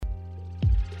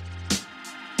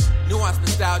Nuance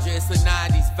nostalgia, it's a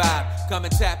 90s vibe. Come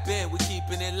and tap in, we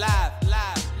keeping it live.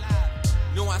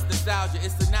 Nuance nostalgia,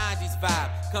 it's a 90s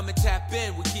vibe. Come and tap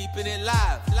in, we keeping it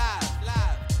live.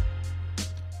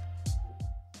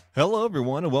 Hello,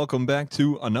 everyone, and welcome back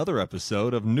to another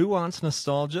episode of Nuance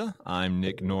Nostalgia. I'm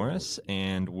Nick Norris,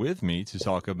 and with me to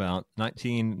talk about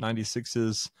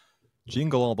 1996's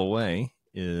Jingle All the Way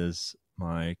is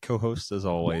my co-host, as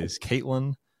always,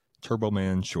 Caitlin Turbo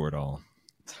Man Shortall.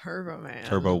 Turbo Man.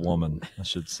 Turbo Woman, I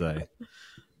should say.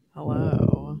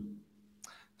 Hello. Do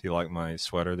you like my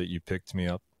sweater that you picked me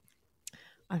up?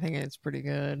 I think it's pretty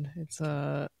good. It's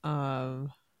a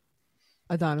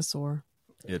dinosaur.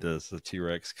 It is a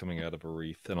T-Rex coming out of a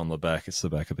wreath, and on the back, it's the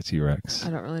back of a T-Rex. I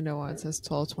don't really know why it says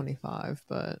 12/25,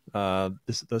 but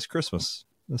that's Christmas.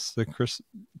 That's the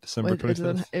December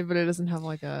 25th. But it doesn't have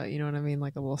like a, you know what I mean,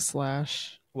 like a little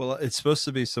slash. Well, it's supposed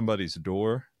to be somebody's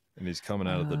door, and he's coming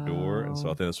out of the door, and so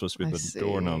I think it's supposed to be the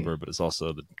door number, but it's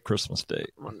also the Christmas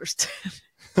date. I understand.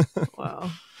 Wow.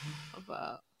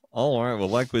 All right. Well,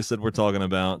 like we said, we're talking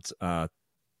about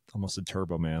almost a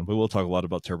Turbo Man. We will talk a lot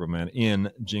about Turbo Man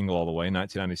in Jingle All the Way,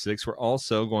 1996. We're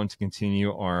also going to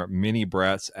continue our Mini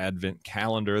Bratz Advent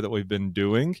calendar that we've been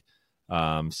doing.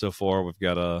 So far, we've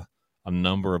got a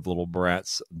number of little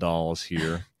Bratz dolls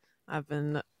here. I've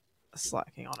been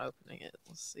slacking on opening it.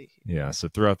 Let's see. Yeah, so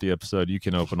throughout the episode, you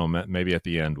can open them. Maybe at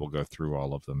the end, we'll go through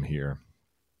all of them here.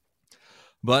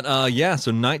 But yeah,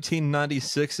 so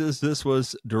 1996's, this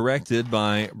was directed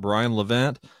by Brian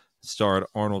Levant, starred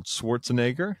Arnold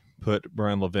Schwarzenegger, put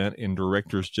Brian Levant in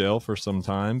director's jail for some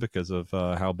time because of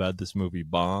how bad this movie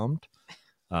bombed.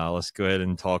 Let's go ahead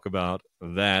and talk about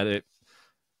that. It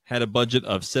had a budget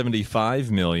of $75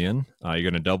 million. You're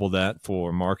going to double that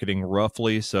for marketing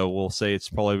roughly, so we'll say it's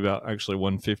probably about actually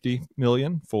 $150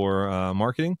 million for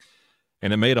marketing,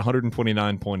 and it made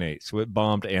 $129.8, so it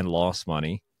bombed and lost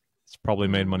money. It's probably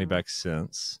made money back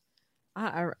since.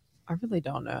 I really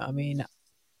don't know. I mean,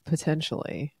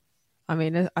 potentially. I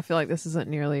mean, I feel like this isn't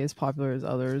nearly as popular as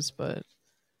others, but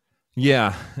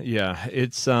yeah,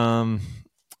 it's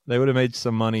they would have made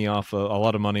some money off a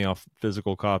lot of money off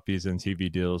physical copies and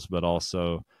TV deals, but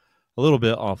also a little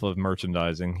bit off of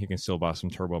merchandising. You can still buy some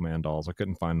Turbo Man dolls. I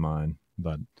couldn't find mine,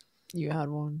 but you had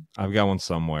one. I've got one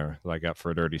somewhere that I got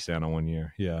for a Dirty Santa one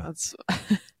year. Yeah, that's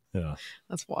yeah,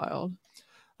 that's wild.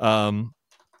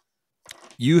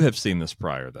 You have seen this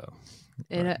prior though,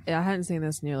 and right? I hadn't seen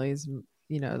this nearly as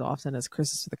often as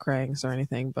Christmas with the Cranks or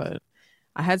anything, but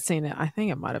I had seen it. I think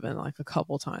it might have been like a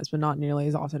couple times, but not nearly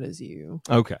as often as you.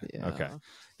 Okay. Yeah. Okay.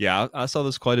 Yeah, I saw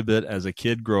this quite a bit as a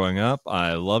kid growing up.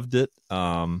 I loved it.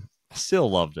 I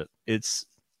still loved it. It's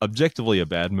objectively a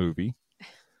bad movie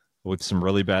with some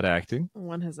really bad acting.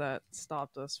 When has that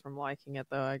stopped us from liking it,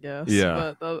 though? I guess.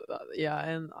 Yeah. But yeah,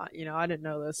 and I didn't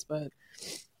know this, but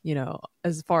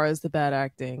as far as the bad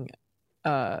acting,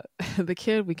 the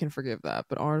kid, we can forgive that,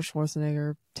 but Arnold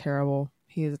Schwarzenegger, terrible.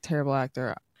 He is a terrible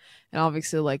actor, and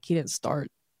obviously, like, he didn't start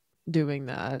doing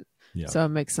that, so it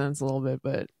makes sense a little bit.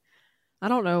 But I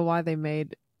don't know why they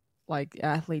made like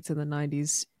athletes in the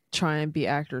 '90s try and be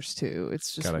actors too.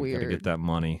 It's just weird. Gotta get that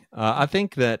money. I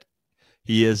think that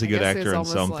he is a good actor in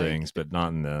some like, things, but not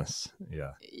in this.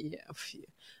 Yeah.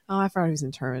 Oh, I forgot he was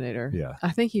in Terminator. Yeah.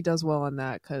 I think he does well in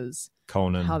that because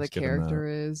Conan, how the character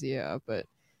is. Yeah, but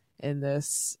in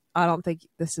this, I don't think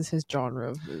this is his genre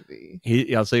of movie.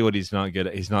 I'll tell you what he's not good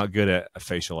at. He's not good at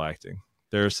facial acting.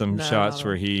 There are some shots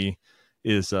where he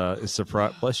is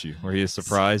surprised. Bless you. Where he is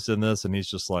surprised in this, and he's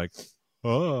just like,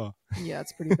 oh. Yeah,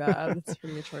 it's pretty bad. It's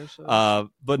pretty atrocious.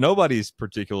 But nobody's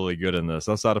particularly good in this,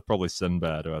 outside of probably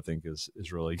Sinbad, who I think is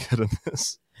really good in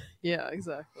this. Yeah,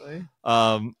 exactly.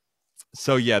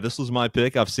 So yeah, this was my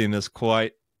pick. I've seen this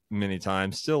quite many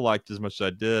times. Still liked as much as I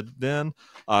did then.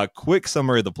 Quick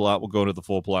summary of the plot. We'll go into the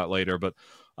full plot later, but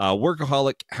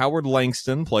workaholic Howard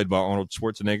Langston, played by Arnold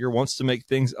Schwarzenegger, wants to make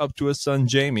things up to his son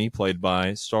Jamie, played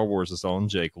by Star Wars' own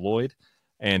Jake Lloyd,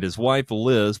 and his wife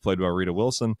Liz, played by Rita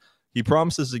Wilson. He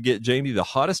promises to get Jamie the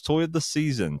hottest toy of the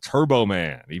season, Turbo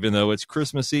Man, even though it's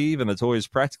Christmas Eve and the toy is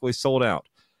practically sold out.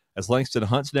 As Langston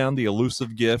hunts down the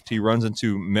elusive gift, he runs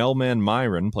into Mailman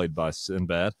Myron, played by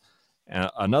Sinbad,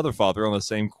 another father on the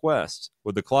same quest.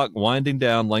 With the clock winding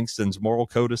down, Langston's moral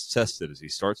code is tested as he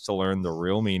starts to learn the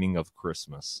real meaning of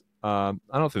Christmas. I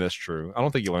don't think that's true. I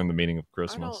don't think you learn the meaning of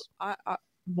Christmas.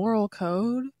 Moral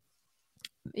code?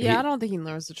 Yeah, I don't think he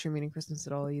learns the true meaning of Christmas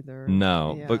at all either.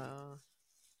 No, yeah. But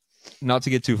not to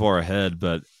get too far ahead,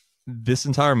 but this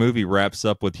entire movie wraps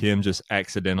up with him just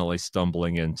accidentally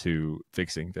stumbling into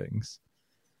fixing things.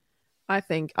 I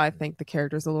think the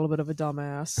character's a little bit of a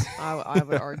dumbass. I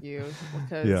would argue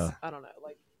because I don't know,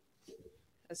 like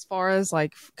As far as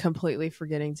like completely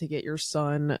forgetting to get your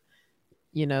son,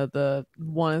 you know, the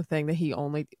one thing that the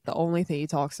only thing he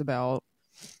talks about,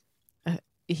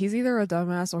 he's either a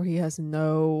dumbass or he has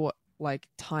no like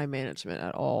time management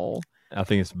at all. I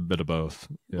think it's a bit of both.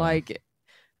 Yeah. Like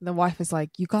the wife is like,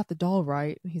 "You got the doll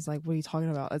right?" And he's like, "What are you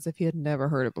talking about?" As if he had never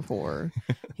heard it before.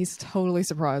 He's totally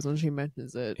surprised when she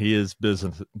mentions it. He is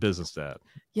business dad.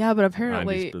 Yeah, but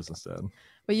apparently 90s business dad.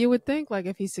 But you would think like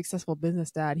if he's successful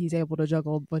business dad, he's able to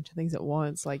juggle a bunch of things at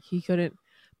once. Like he couldn't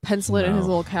pencil it in his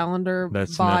little calendar,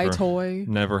 buy toy.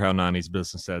 Never how 90s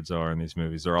business dads are in these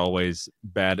movies. They're always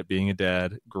bad at being a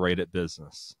dad, great at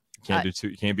business.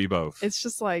 You can't be both. It's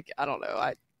just like, I don't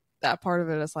know. That part of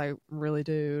it is like, really,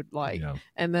 dude. Like,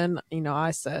 and then, you know,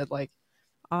 I said like,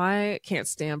 I can't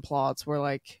stand plots where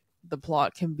like the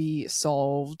plot can be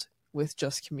solved with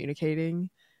just communicating.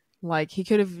 Like he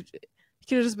could have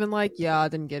just been like, "Yeah, I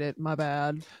didn't get it. My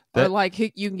bad." Or like,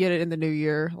 "You can get it in the new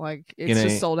year." Like it's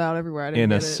just sold out everywhere. I didn't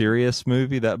get it. Serious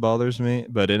movie that bothers me,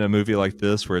 but in a movie like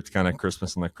this where it's kind of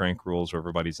Christmas and the Crank rules, where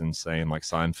everybody's insane, like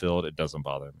Seinfeld, it doesn't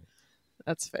bother me.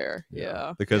 That's fair.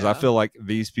 Yeah. Because I feel like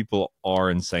these people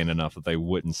are insane enough that they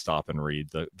wouldn't stop and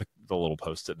read the little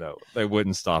post-it note. They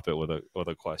wouldn't stop it with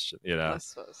a question. You know. I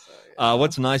suppose so, yeah.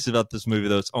 What's nice about this movie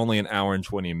though, it's only an hour and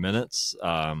 20 minutes.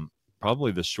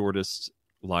 Probably the shortest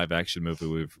live action movie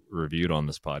we've reviewed on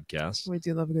this podcast. We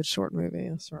do love a good short movie.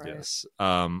 That's right. Yes.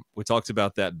 We talked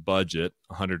about that budget.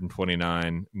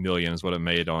 129 million is what it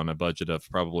made on a budget of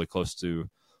probably close to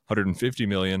 150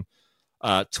 million.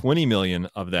 20 million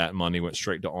of that money went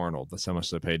straight to Arnold. That's how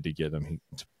much they paid to get him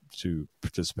to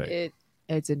participate.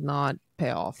 It did not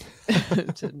pay off.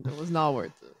 It was not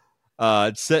worth it.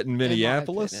 It's set in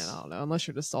Minneapolis. I don't know, unless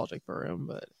you're nostalgic for him,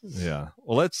 but yeah.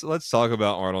 Well, let's talk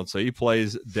about Arnold. So he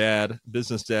plays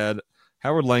business dad,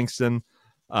 Howard Langston.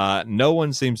 No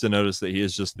one seems to notice that he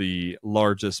is just the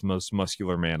largest, most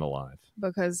muscular man alive.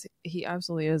 Because he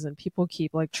absolutely isn't. People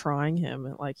keep like trying him,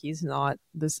 and like he's not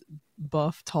this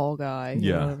buff, tall guy.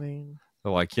 You know what I mean?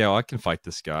 They're like, yeah, well, I can fight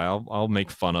this guy. I'll make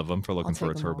fun of him for looking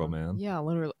for a Turbo Man. Yeah,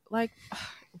 literally, like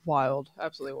wild,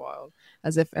 absolutely wild.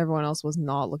 As if everyone else was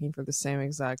not looking for the same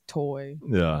exact toy.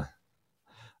 Yeah.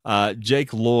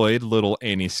 Jake Lloyd, little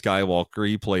Annie Skywalker,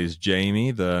 he plays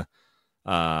Jamie. This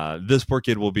poor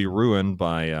kid will be ruined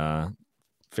by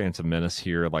Phantom Menace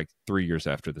here like 3 years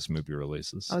after this movie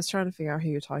releases. I was trying to figure out who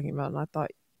you're talking about, and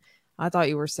I thought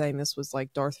you were saying this was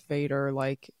like Darth Vader,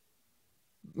 like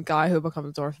guy who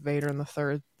becomes Darth Vader in the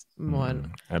third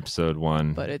one, episode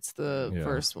 1, but it's the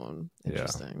first one.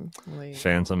 Interesting. Yeah.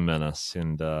 Phantom Menace,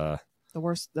 and the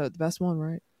best one,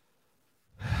 right?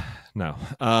 No,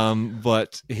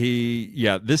 but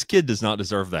this kid does not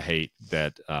deserve the hate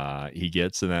that he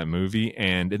gets in that movie.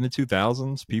 And in the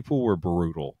 2000s, people were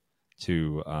brutal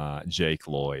to Jake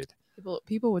Lloyd.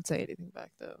 People would say anything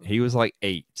back then. He was like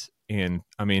 8, and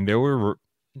I mean, there were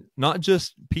not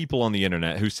just people on the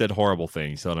internet who said horrible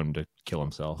things, telling him to kill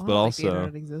himself, but also the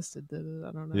internet existed, did it?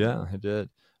 I don't know. Yeah, it did.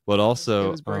 But also,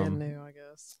 it was brand new, I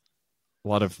guess. A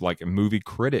lot of like movie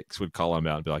critics would call him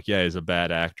out and be like, "Yeah, he's a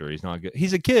bad actor. He's not good.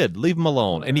 He's a kid. Leave him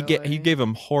alone." Literally. And he gave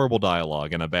him horrible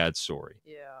dialogue and a bad story.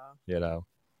 Yeah. You know.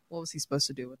 What was he supposed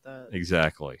to do with that?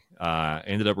 Exactly.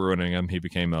 Ended up ruining him. He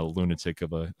became a lunatic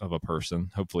of a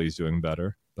person. Hopefully, he's doing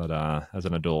better. But as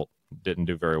an adult, didn't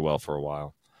do very well for a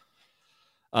while.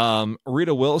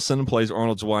 Rita Wilson plays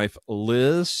Arnold's wife,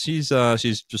 Liz. She's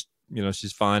just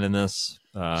she's fine in this.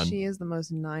 She is the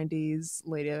most 90s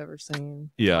lady I've ever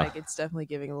seen. Yeah. Like, it's definitely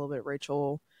giving a little bit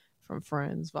Rachel from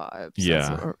Friends vibes. Yeah.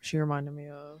 That's what she reminded me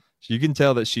of. You can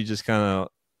tell that she just kind of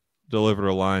delivered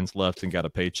her lines, left, and got a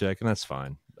paycheck, and that's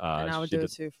fine. And I would do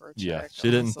it too for a check. Yeah,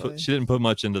 she didn't put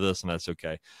much into this, and that's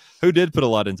okay. Who did put a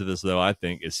lot into this, though, I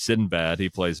think, is Sinbad. He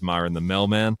plays Myron the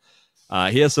Mailman.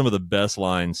 He has some of the best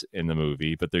lines in the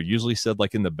movie, but they're usually said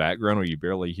like in the background where you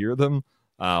barely hear them.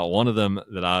 One of them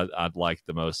that I'd like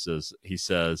the most is he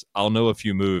says, "I'll know if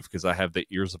you move because I have the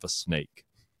ears of a snake."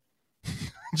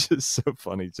 Just so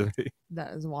funny to me.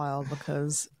 That is wild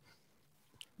because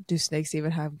do snakes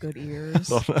even have good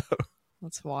ears? I don't know.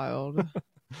 That's wild.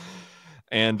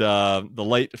 And the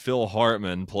late Phil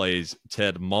Hartman plays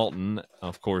Ted Malton.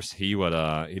 Of course,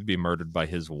 he'd be murdered by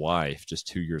his wife just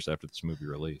 2 years after this movie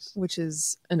release, which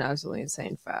is an absolutely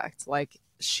insane fact. Like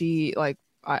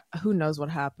who knows what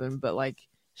happened, but like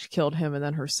she killed him and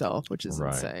then herself, which is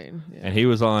insane. Yeah. And he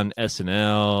was on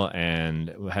SNL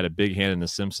and had a big hand in The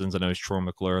Simpsons. I know he's Troy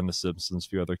McClure in The Simpsons, a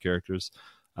few other characters.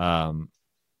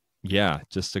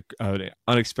 Just an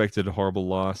unexpected, horrible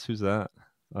loss. Who's that?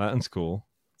 That one's cool.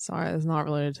 Sorry, it's not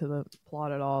related to the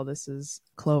plot at all. This is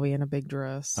Chloe in a big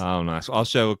dress. Oh, nice. I'll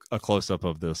show a close-up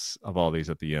of all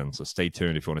these at the end, so stay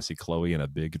tuned if you want to see Chloe in a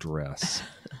big dress.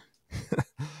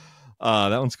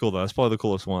 That one's cool, though. That's probably the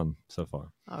coolest one so far.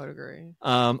 I would agree.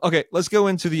 Okay, let's go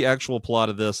into the actual plot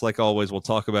of this. Like always, we'll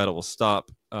talk about it. We'll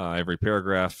stop every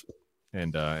paragraph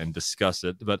and discuss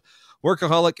it. But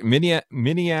workaholic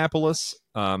Minneapolis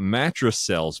mattress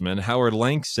salesman Howard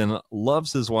Langston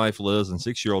loves his wife Liz and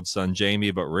 6-year-old son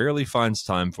Jamie, but rarely finds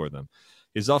time for them.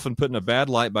 He's often put in a bad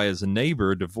light by his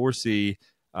neighbor, divorcee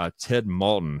Ted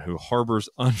Malton, who harbors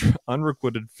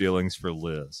unrequited feelings for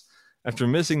Liz. After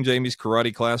missing Jamie's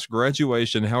karate class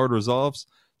graduation, Howard resolves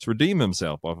to redeem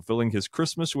himself by fulfilling his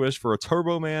Christmas wish for a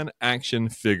Turbo Man action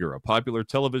figure, a popular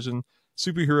television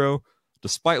superhero,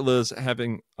 despite Liz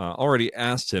having already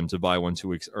asked him to buy one 2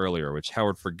 weeks earlier, which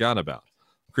Howard forgot about.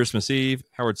 Christmas Eve,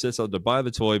 Howard sets out to buy the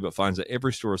toy, but finds that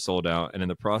every store is sold out, and in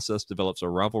the process develops a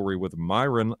rivalry with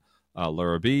Myron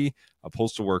Larrabee, a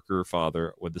postal worker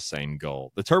father with the same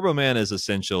goal. The Turbo Man is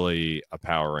essentially a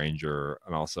Power Ranger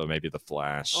and also maybe the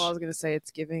Flash. Well, I was going to say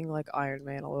it's giving like Iron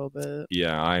Man a little bit.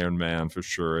 Yeah, Iron Man for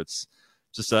sure. It's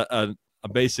just a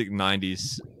basic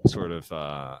 90s sort of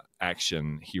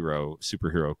action hero,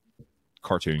 superhero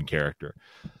cartoon character.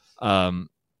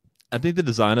 I think the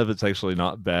design of it's actually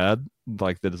not bad.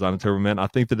 Like the design of Turbo Man, I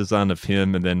think the design of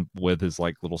him and then with his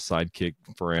like little sidekick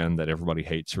friend that everybody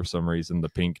hates for some reason, the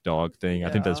pink dog thing. Yeah.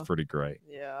 I think that's pretty great.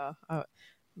 Yeah,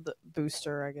 the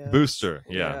Booster, I guess. Booster,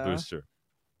 yeah. Booster.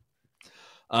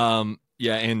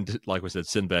 Yeah, and like we said,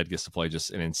 Sinbad gets to play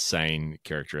just an insane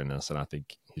character in this, and I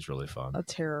think he's really fun. A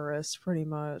terrorist, pretty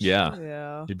much.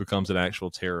 Yeah. He becomes an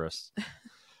actual terrorist.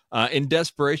 In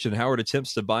desperation, Howard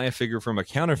attempts to buy a figure from a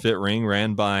counterfeit ring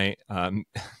ran by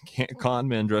con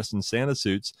men dressed in Santa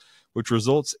suits, which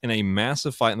results in a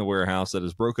massive fight in the warehouse that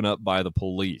is broken up by the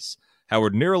police.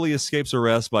 Howard narrowly escapes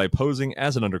arrest by posing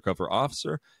as an undercover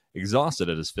officer. Exhausted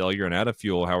at his failure and out of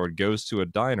fuel, Howard goes to a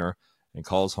diner and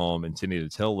calls home, intending to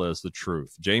tell Liz the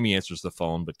truth. Jamie answers the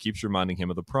phone, but keeps reminding him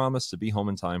of the promise to be home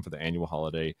in time for the annual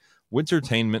holiday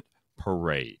Wintertainment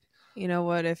Parade. You know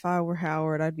what? If I were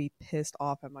Howard, I'd be pissed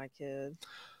off at my kid.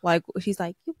 Like he's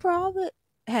like, "You probably,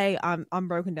 hey, I'm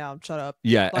broken down. Shut up."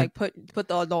 Yeah, like put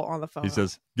the adult on the phone. He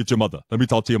says, "Get your mother. Let me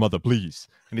talk to your mother, please."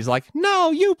 And he's like,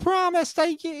 "No, you promised.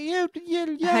 You.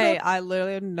 Hey, I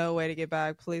literally have no way to get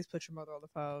back. Please put your mother on the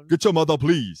phone. Get your mother,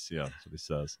 please." Yeah, that's what he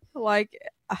says. Like,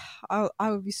 I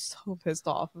would be so pissed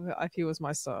off if he was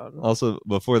my son. Also,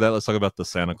 before that, let's talk about the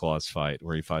Santa Claus fight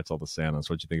where he fights all the Santas.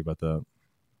 What'd you think about that?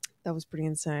 That was pretty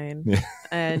insane. Yeah.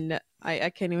 And I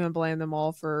can't even blame them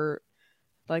all for,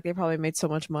 like, they probably made so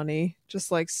much money just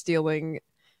like stealing,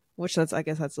 which I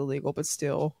guess that's illegal, but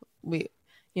still we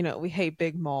hate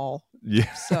Big Mall.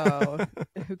 Yeah. So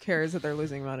who cares that they're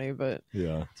losing money, but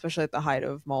yeah, especially at the height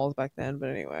of malls back then. But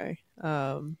anyway,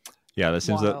 yeah, that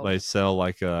seems that they sell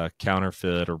like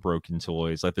counterfeit or broken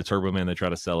toys. Like the Turbo Man, they try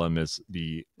to sell him as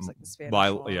the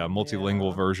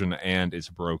multilingual version, and it's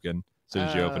broken. As soon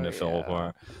as you open it, fell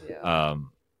apart.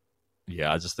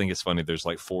 Yeah. I just think it's funny. There's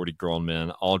like 40 grown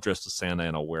men all dressed as Santa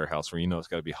in a warehouse where it's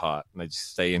got to be hot, and they just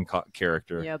stay in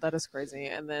character. Yeah, that is crazy.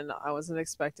 And then I wasn't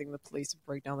expecting the police to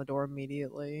break down the door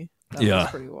immediately. That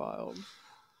was pretty wild.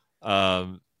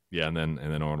 Yeah, and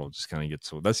then Arnold just kind of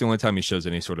gets. That's the only time he shows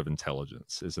any sort of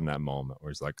intelligence is in that moment where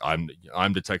he's like,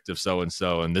 "I'm Detective so and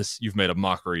so, and this you've made a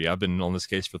mockery. I've been on this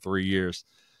case for 3 years."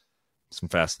 Some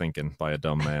fast thinking by a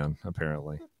dumb man,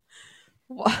 apparently.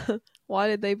 Why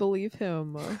did they believe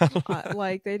him?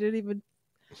 Like they didn't even.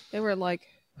 They were like,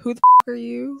 "Who the are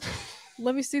you?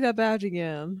 Let me see that badge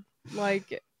again." Like,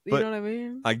 you know what I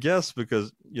mean? I guess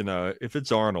because if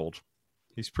it's Arnold,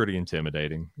 he's pretty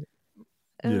intimidating.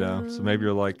 So maybe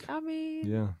you're like, I mean,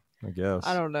 yeah, I guess.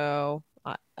 I don't know.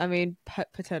 I mean,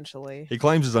 potentially. He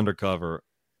claims he's undercover.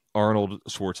 Arnold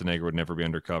Schwarzenegger would never be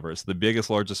undercover. It's the biggest,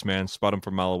 largest man. Spot him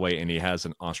from a mile away, and he has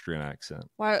an Austrian accent.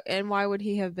 Why would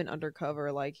he have been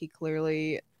undercover? Like he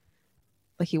clearly,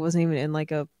 like he wasn't even in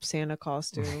like a Santa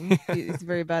costume. He's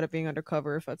very bad at being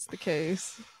undercover if that's the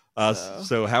case.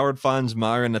 So Howard finds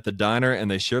Myron at the diner,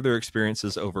 and they share their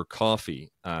experiences over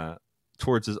coffee.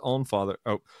 Towards his own father.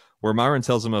 Where Myron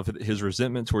tells him of his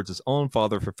resentment towards his own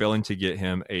father for failing to get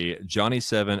him a Johnny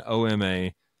 7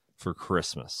 OMA for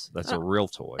Christmas. That's a real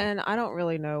toy. And I don't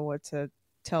really know what to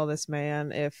tell this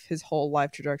man if his whole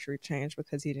life trajectory changed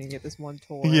because he didn't get this one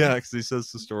toy. Yeah, because he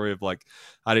says the story of like,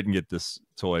 I didn't get this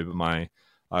toy, but my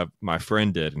My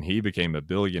friend did, and he became a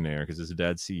billionaire because his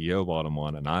dad's CEO bought him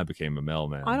one, and I became a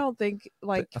mailman. I don't think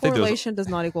like I think correlation does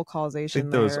not equal I causation.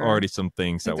 think there was there. already some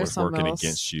things that there's was something working else.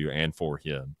 against you and for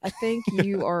him. I think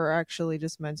you are actually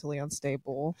just mentally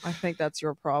unstable. I think that's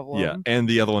your problem. Yeah, and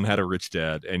the other one had a rich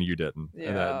dad, and you didn't, and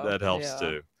Yeah, that helps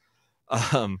yeah.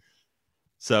 too.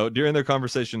 So during their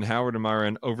conversation, Howard and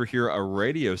Myron overhear a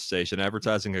radio station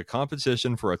advertising a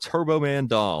competition for a Turbo Man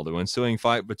doll. The ensuing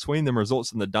fight between them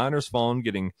results in the diner's phone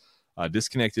getting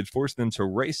disconnected, forcing them to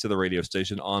race to the radio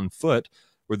station on foot,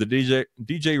 where the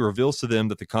DJ reveals to them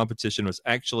that the competition was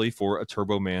actually for a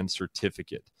Turbo Man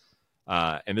certificate.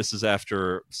 And this is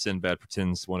after Sinbad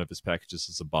pretends one of his packages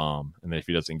is a bomb, and that if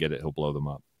he doesn't get it, he'll blow them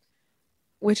up.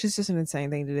 Which is just an insane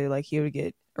thing to do. Like, he would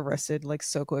get arrested like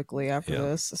so quickly after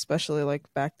this, especially like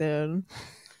back then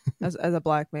as a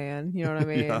black man. You know what I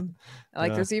mean? Yeah.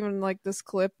 Like, there's even like this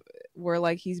clip where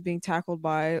like he's being tackled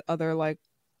by other like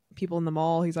people in the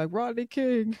mall. He's like, Rodney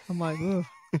King. I'm like, ugh.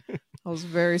 That was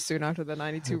very soon after the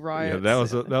 92 riots.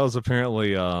 Yeah, that was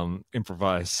apparently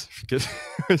improvised.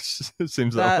 It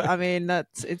seems that like. I mean,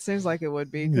 it seems like it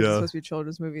would be because Yeah. it's supposed to be a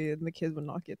children's movie, and the kids would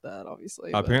not get that,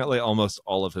 obviously. Apparently, almost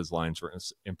all of his lines were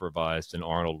improvised, and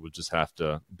Arnold would just have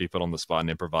to be put on the spot and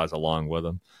improvise along with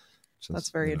him. That's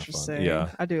very interesting. Fun. Yeah,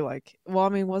 I do like. Well, I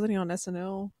mean, wasn't he on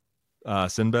SNL?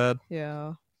 Sinbad?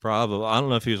 Yeah, probably. I don't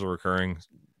know if he was a recurring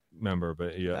member,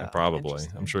 but yeah, probably.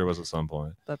 interesting. I'm sure he was at some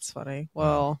point. That's funny.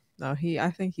 Well, no, I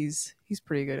think he's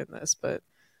pretty good in this, but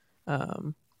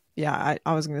yeah,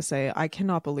 I was gonna say I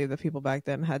cannot believe that people back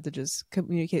then had to just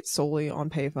communicate solely on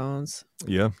payphones.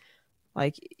 Yeah,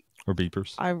 like or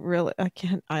beepers.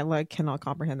 I cannot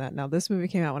comprehend that. Now, this movie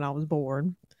came out when I was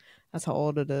born. That's how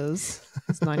old it is.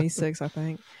 It's 96, I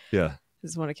think. Yeah,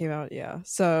 this is when it came out. Yeah.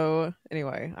 So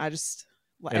anyway, I just.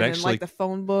 It and actually, then, like the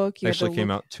phone book, actually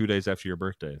came out 2 days after your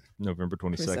birthday, November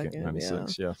 22nd,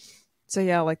 96. Yeah. So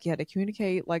yeah, like you had to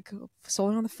communicate like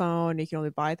solely on the phone. You can only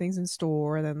buy things in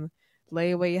store, and then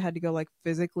layaway you had to go like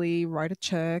physically write a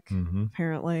check,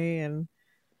 apparently. And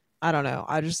I don't know.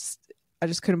 I just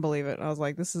couldn't believe it. I was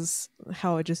like, this is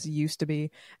how it just used to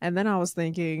be. And then I was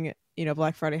thinking,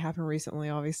 Black Friday happened recently,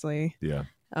 obviously. Yeah.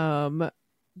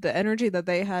 The energy that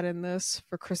they had in this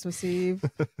for Christmas Eve,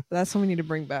 that's what we need to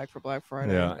bring back for Black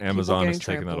Friday. Yeah, Amazon is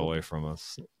taking that away from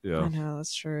us. Yeah, I know,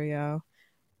 that's true. Yeah,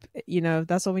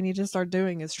 that's what we need to start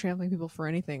doing is trampling people for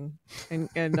anything and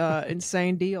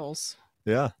insane deals.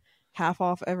 Yeah, half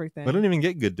off everything. We don't even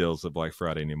get good deals at Black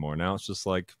Friday anymore. Now it's just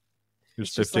like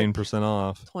here's 15%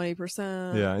 off,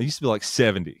 20%. Yeah, it used to be like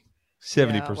 70%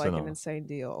 like off. an insane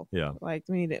deal. Yeah, like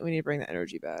we need to bring the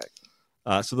energy back.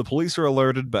 So the police are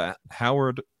alerted, but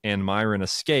Howard and Myron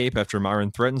escape after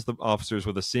Myron threatens the officers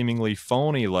with a seemingly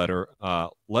phony letter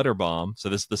bomb. So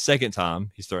this is the second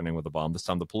time he's threatening with a bomb. This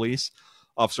time the police.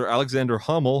 Officer Alexander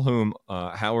Hummel, whom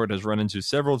Howard has run into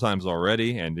several times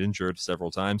already and injured several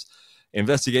times,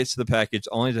 investigates the package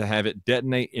only to have it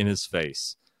detonate in his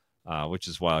face, which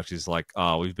is wild. She's like,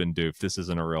 oh, we've been duped. This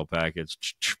isn't a real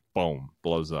package. Boom,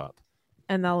 blows up.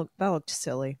 And that looked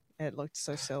silly. It looked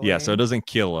so silly. Yeah, so it doesn't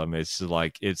kill him. It's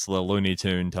like it's the Looney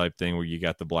Tune type thing where you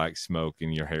got the black smoke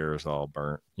and your hair is all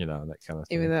burnt, that kind of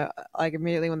thing. Even though, like,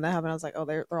 immediately when that happened, I was like, oh,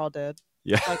 they're all dead.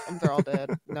 Yeah, like they're all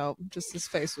dead. No, just his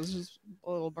face was just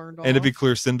a little burned off. And to be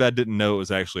clear, Sinbad didn't know it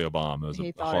was actually a bomb. It was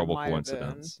a horrible it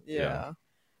coincidence. Yeah,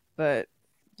 but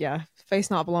yeah, face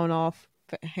not blown off,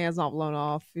 hands not blown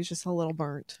off. He's just a little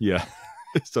burnt. Yeah.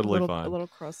 It's totally fine. A little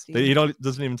crusty. He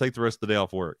doesn't even take the rest of the day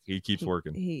off work. He keeps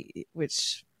working.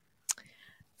 Which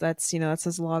that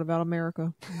says a lot about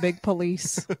America. Big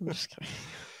police. I'm just kidding.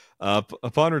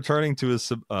 Upon returning to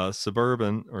his suburb,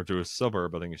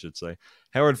 I think I should say,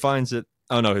 Howard finds it.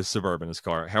 Oh no, his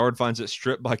car. Howard finds it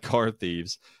stripped by car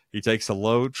thieves. He takes a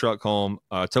tow truck home,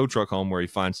 where he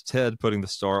finds Ted putting the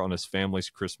star on his family's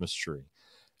Christmas tree.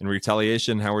 In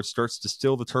retaliation, Howard starts to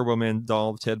steal the Turbo Man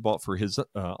doll Ted bought for his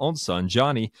own son,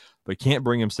 Johnny, but can't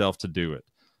bring himself to do it.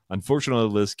 Unfortunately,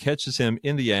 Liz catches him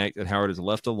in the act, and Howard is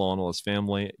left alone while his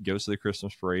family goes to the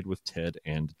Christmas parade with Ted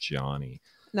and Johnny.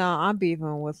 No, I'm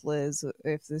beefing with Liz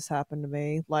if this happened to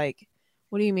me. Like,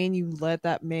 what do you mean you let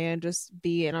that man just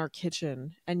be in our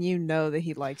kitchen and you know that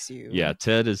he likes you? Yeah,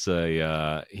 Ted is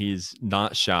he's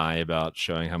not shy about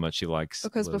showing how much he likes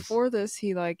Because Liz. Before this,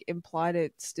 he like implied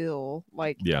it still.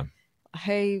 Like, yeah,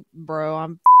 hey, bro,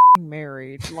 I'm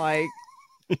married. Like,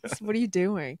 what are you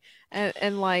doing?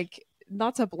 And like,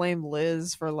 not to blame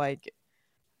Liz for like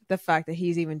the fact that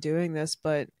he's even doing this,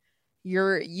 but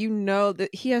that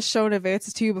he has shown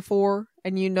advances to you before,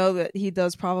 and that he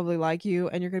does probably like you,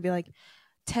 and you're gonna be like,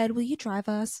 Ted, will you drive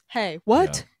us? Hey,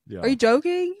 what? Yeah. Are you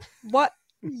joking? What?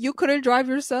 You couldn't drive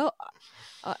yourself?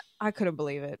 I couldn't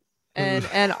believe it.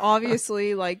 And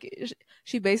obviously, like,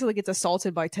 she basically gets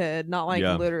assaulted by Ted, not like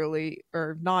literally,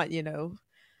 or not,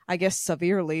 I guess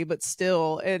severely, but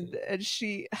still. And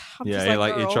she, I'm just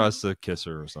he tries to kiss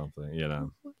her or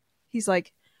something, He's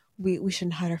like, we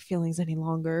shouldn't hide our feelings any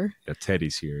longer. Yeah,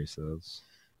 Teddy's here, he says.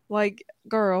 Like,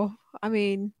 girl, I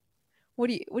mean, what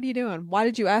are you doing? Why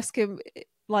did you ask him?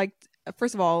 Like,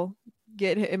 first of all,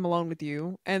 get him alone with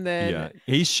you, and then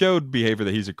he showed behavior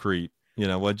that he's a creep.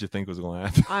 What did you think was going to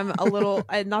happen? I'm a little,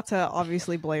 not to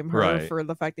obviously blame her for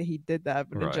the fact that he did that,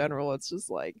 but in general, it's just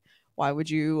like, why would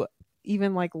you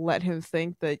even like let him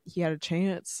think that he had a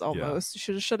chance? Almost, you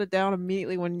should have shut it down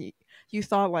immediately when you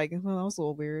thought like, well, that was a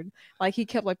little weird. Like, he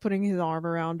kept like putting his arm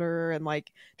around her and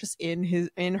like just in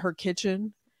her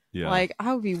kitchen. Yeah, like,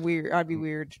 I would be weird. I'd be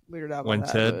weirded out when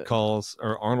Ted calls,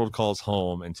 or Arnold calls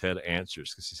home, and Ted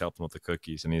answers because he's helping with the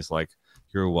cookies, and he's like,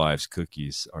 "Your wife's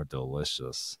cookies are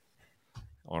delicious."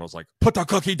 Arnold's like, "Put the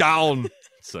cookie down."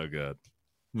 So good.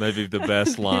 Maybe the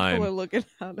best line.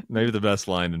 Maybe the best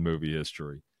line in movie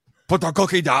history. Put the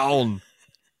cookie down.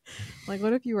 Like,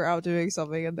 what if you were out doing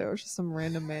something and there was just some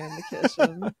random man in the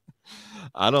kitchen?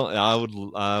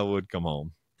 I would come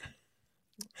home.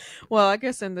 Well, I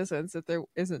guess in this sense, if there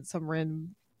isn't some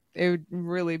random, it would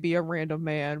really be a random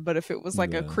man. But if it was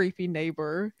like a creepy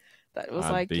neighbor that was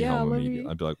I'd be home immediately.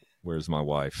 I'd be like, "Where's my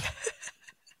wife?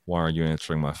 Why aren't you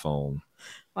answering my phone?"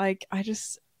 Like, I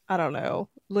don't know.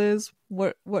 Liz,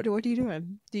 what are you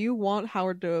doing? Do you want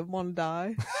Howard to want to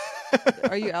die?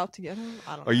 Are you out to get him?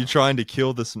 I don't know. Are you trying to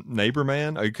kill this neighbor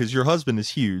man? Because your husband is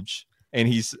huge, and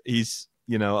he's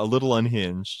a little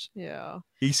unhinged. Yeah.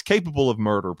 He's capable of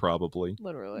murder, probably.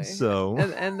 Literally. So.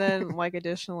 And then, like,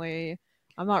 additionally,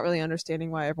 I'm not really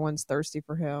understanding why everyone's thirsty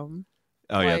for him.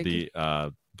 Oh, like,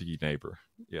 the neighbor.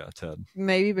 Yeah, Ted.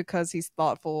 Maybe because he's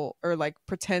thoughtful, or like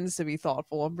pretends to be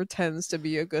thoughtful and pretends to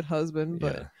be a good husband,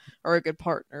 or a good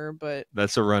partner. But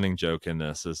that's a running joke in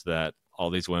this, is that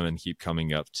all these women keep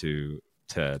coming up to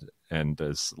Ted and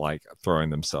is like throwing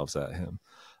themselves at him.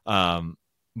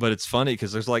 But it's funny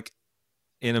because there's like,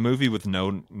 in a movie with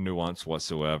no nuance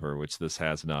whatsoever, which this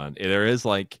has none, there is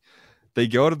like, they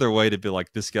go out of their way to be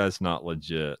like, this guy's not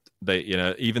legit. They,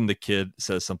 even the kid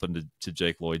says something to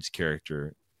Jake Lloyd's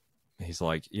character. He's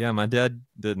like, yeah, my dad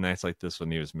didn't act like this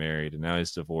when he was married, and now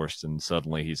he's divorced, and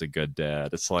suddenly he's a good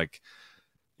dad. It's like,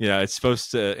 it's supposed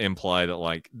to imply that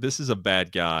like, this is a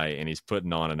bad guy and he's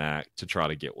putting on an act to try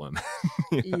to get women.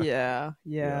 Yeah.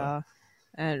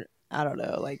 And I don't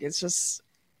know, like, it's just,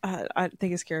 I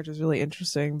think his character is really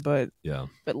interesting, but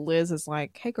Liz is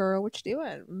like, "Hey girl, what you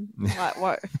doing?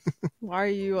 Why are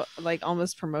you like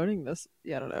almost promoting this?"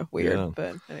 Yeah, I don't know, weird.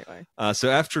 But anyway.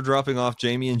 So after dropping off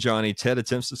Jamie and Johnny, Ted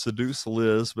attempts to seduce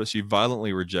Liz, but she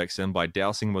violently rejects him by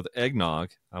dousing him with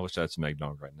eggnog. I wish I had some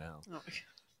eggnog right now. Oh.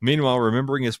 Meanwhile,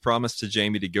 remembering his promise to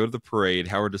Jamie to go to the parade,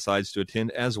 Howard decides to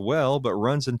attend as well, but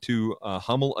runs into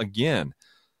Hummel again.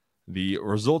 The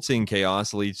resulting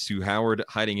chaos leads to Howard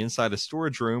hiding inside a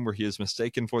storage room where he is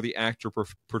mistaken for the actor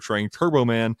portraying Turbo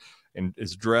Man and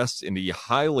is dressed in the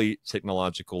highly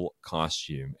technological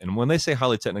costume. And when they say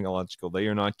highly technological, they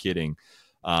are not kidding.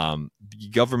 The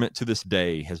government to this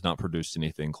day has not produced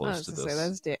anything close to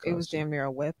this. It was damn near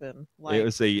a weapon. Like, it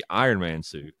was a Iron Man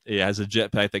suit. It has a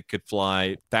jetpack that could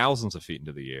fly thousands of feet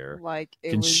into the air. Like, it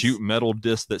can shoot metal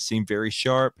discs that seem very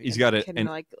sharp. He's got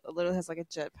literally has like a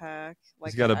jetpack.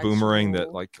 Like, he's got a boomerang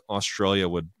that like Australia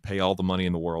would pay all the money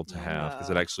in the world to have,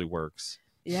 because it actually works.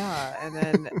 Yeah, and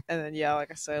then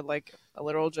like I said, like a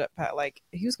literal jetpack. Like,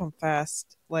 he was going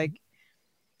fast. Like,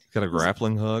 got a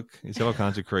grappling hook. He's got all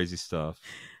kinds of crazy stuff.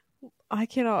 I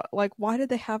cannot, like, why did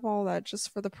they have all that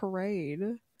just for the parade?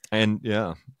 And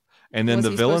then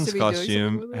the villain's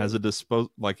costume has a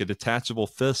detachable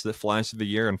fist that flies through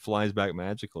the air and flies back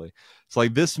magically. It's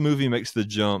like, this movie makes the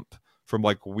jump from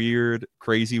like weird,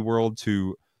 crazy world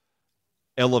to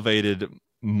elevated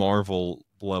Marvel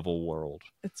level world.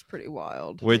 It's pretty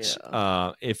wild. Which,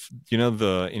 if you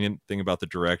know anything about the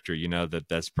director, you know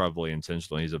that's probably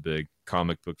intentional. He's a big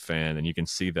comic book fan, and you can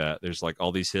see that there's like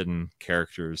all these hidden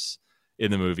characters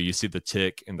in the movie. You see the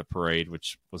Tick in the parade,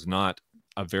 which was not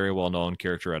a very well known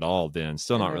character at all then.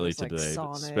 Still not really today,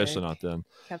 but especially not then.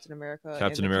 Captain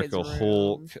America,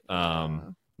 Hulk.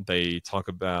 They talk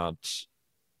about.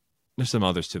 There's some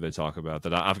others too they talk about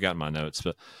that I've got in my notes,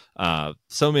 but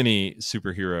so many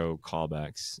superhero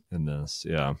callbacks in this.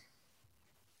 Yeah.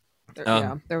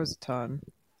 There was a ton.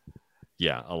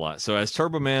 Yeah, a lot. So as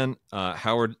Turbo Man,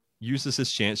 Howard uses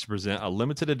his chance to present a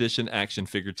limited edition action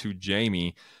figure to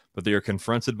Jamie, but they are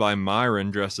confronted by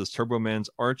Myron dressed as Turbo Man's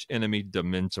arch enemy,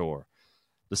 Dementor.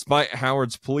 Despite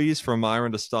Howard's pleas for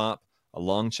Myron to stop, A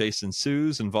long chase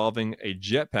ensues involving a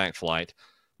jetpack flight.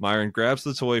 Myron grabs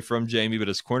the toy from Jamie but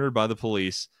is cornered by the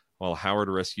police while Howard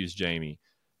rescues Jamie.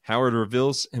 Howard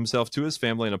reveals himself to his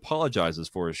family and apologizes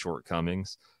for his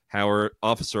shortcomings.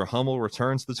 Officer Hummel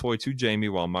returns the toy to Jamie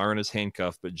while Myron is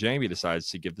handcuffed, but Jamie decides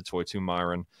to give the toy to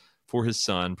Myron for his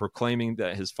son, proclaiming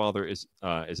that his father is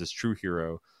his true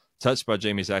hero. Touched by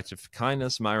Jamie's act of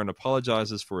kindness, Myron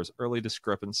apologizes for his early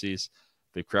discrepancies.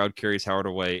 The crowd carries Howard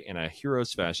away in a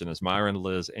hero's fashion as Myron,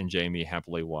 Liz, and Jamie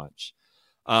happily watch.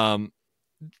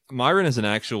 Myron is an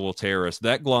actual terrorist.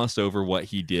 That glossed over what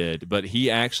he did, but he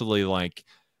actually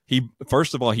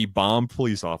first of all, he bombed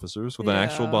police officers with an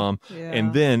actual bomb,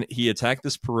 and then he attacked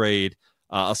this parade,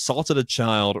 assaulted a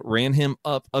child, ran him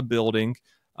up a building,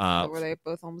 where they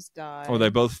both almost died, or they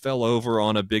both fell over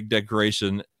on a big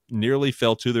decoration, nearly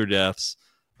fell to their deaths.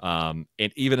 And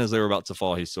even as they were about to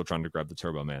fall, he's still trying to grab the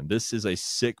Turbo Man. This is a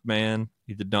sick man.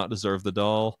 He did not deserve the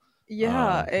doll.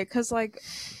 Yeah, because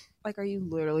are you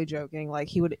literally joking? Like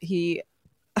he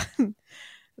at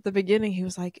the beginning he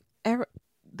was like,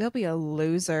 there'll be a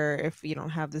loser if you don't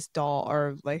have this doll,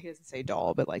 or like he doesn't say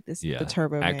doll, but like this the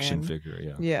Turbo action Man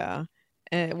figure. Yeah.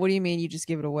 And what do you mean you just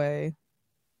give it away?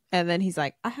 And then he's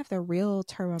like, I have the real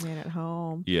Turbo Man at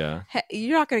home. Yeah. Hey,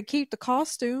 you're not going to keep the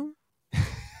costume.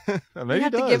 Maybe you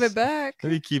have to give it back.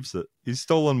 Maybe he keeps it. He's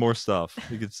stolen more stuff.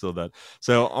 He could steal that.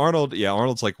 So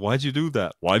Arnold's like, why'd you do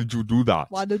that? Why did you do that?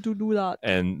 Why did you do that?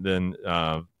 And then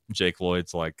Jake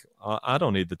Lloyd's like, I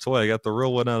don't need the toy. I got the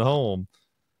real one at home.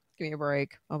 Give me a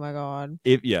break. Oh my God.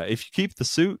 If you keep the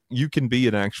suit, you can be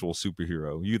an actual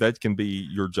superhero. That can be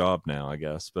your job now, I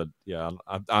guess. But yeah,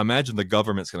 I imagine the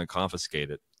government's going to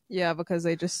confiscate it. Yeah, because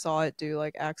they just saw it do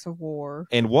like acts of war.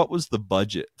 And what was the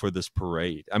budget for this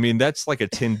parade? I mean, that's like a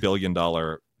 $10 billion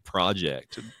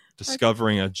project.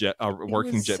 Discovering a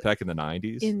working jetpack in the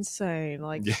 90s. Insane,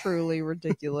 truly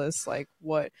ridiculous. Like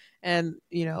what? And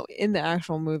in the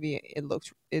actual movie,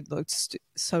 it looked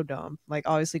so dumb. Like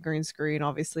obviously green screen,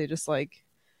 obviously just like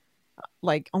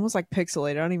almost like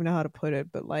pixelated. I don't even know how to put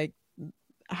it, but like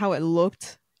how it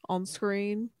looked on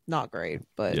screen, not great,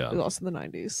 but it was also the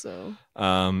 90s. So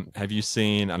have you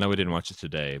seen, I know we didn't watch it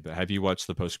today, but have you watched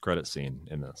the post-credit scene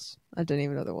in this? I didn't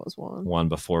even know there was one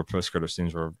before post-credit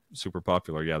scenes were super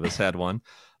popular. Yeah, this had one.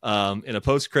 In a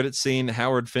post-credit scene,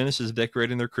 Howard finishes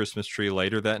decorating their Christmas tree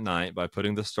later that night by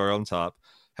putting the star on top.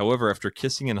 However, after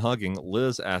kissing and hugging,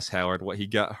 Liz asks Howard what he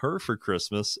got her for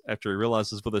Christmas after he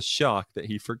realizes with a shock that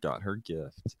he forgot her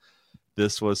gift.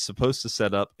 This was supposed to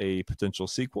set up a potential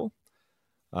sequel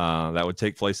that would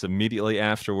take place immediately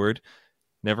afterward.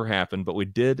 Never happened, but we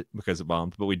did, because it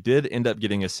bombed, but we did end up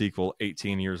getting a sequel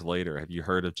 18 years later. Have you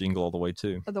heard of Jingle All the Way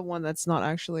 2? The one that's not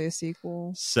actually a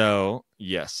sequel. So,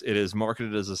 yes, it is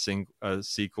marketed as a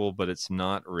sequel, but it's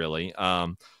not really.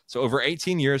 So over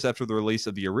 18 years after the release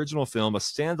of the original film, a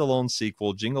standalone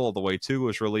sequel, Jingle All the Way 2,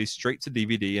 was released straight to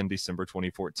DVD in December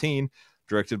 2014.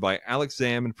 Directed by Alex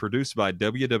Zamm and produced by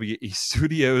WWE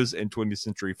Studios and 20th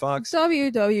Century Fox.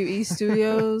 WWE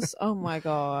Studios? Oh my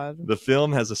God. The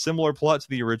film has a similar plot to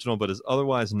the original, but is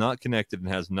otherwise not connected and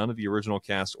has none of the original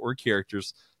cast or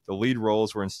characters. The lead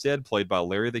roles were instead played by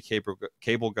Larry the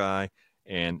Cable Guy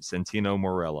and Santino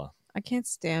Marella. I can't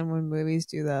stand when movies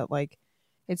do that. Like,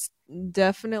 it's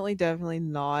definitely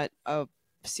not a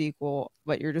sequel,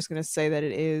 but you're just going to say that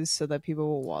it is so that people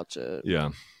will watch it. Yeah.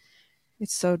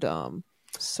 It's so dumb.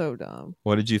 So dumb.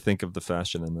 What did you think of the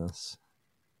fashion in this?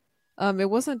 It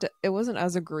wasn't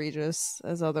as egregious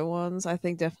as other ones. I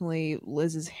think definitely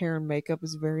Liz's hair and makeup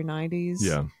is very 90s.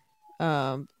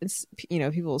 Yeah. It's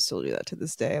people will still do that to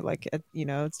this day. Like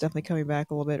it's definitely coming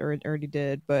back a little bit, or it already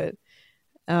did. But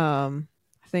I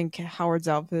think Howard's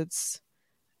outfits,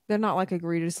 they're not like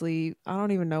egregiously. I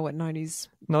don't even know what 90s.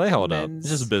 No, they held up. It's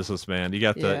just a businessman. You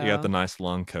got the nice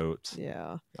long coat.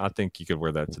 Yeah. I think you could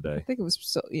wear that today. I think it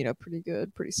was pretty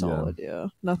good, pretty solid. Yeah.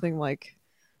 Nothing like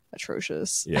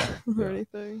atrocious. Yeah. or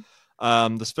anything.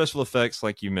 The special effects,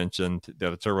 like you mentioned,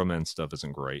 the Turbo Man stuff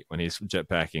isn't great. When he's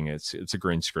jetpacking, it's a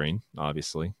green screen,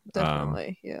 obviously.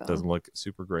 Definitely. Yeah. Doesn't look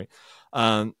super great.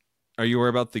 Are you aware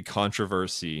about the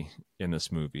controversy in this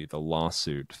movie, the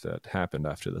lawsuit that happened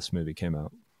after this movie came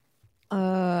out?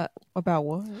 About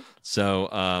what?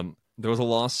 So, there was a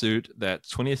lawsuit that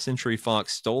 20th Century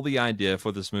Fox stole the idea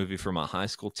for this movie from a high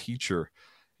school teacher,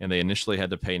 and they initially had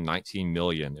to pay $19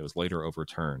 million. It was later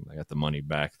overturned. They got the money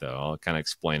back, though. I'll kind of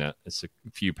explain it. It's a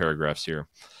few paragraphs here.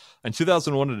 In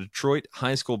 2001, a Detroit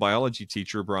high school biology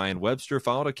teacher, Brian Webster,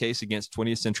 filed a case against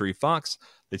 20th Century Fox.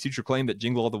 The teacher claimed that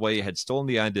Jingle All the Way had stolen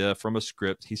the idea from a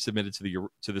script he submitted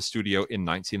to the studio in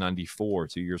 1994,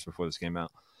 2 years before this came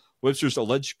out. Webster's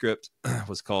alleged script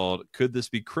was called Could This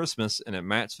Be Christmas? And it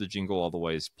matched the Jingle All the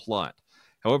Way's plot.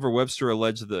 However, Webster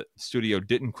alleged that the studio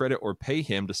didn't credit or pay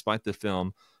him despite the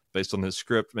film, based on his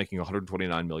script, making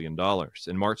 $129 million.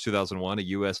 In March 2001, a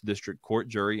U.S. District Court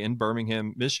jury in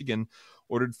Birmingham, Michigan,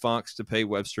 ordered Fox to pay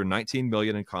Webster $19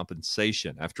 million in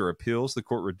compensation. After appeals, the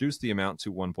court reduced the amount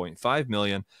to $1.5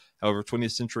 million. However,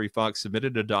 20th Century Fox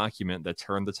submitted a document that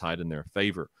turned the tide in their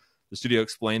favor. The studio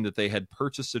explained that they had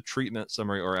purchased a treatment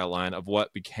summary or outline of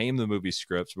what became the movie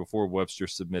script before Webster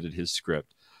submitted his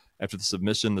script. After the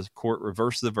submission, the court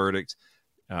reversed the verdict.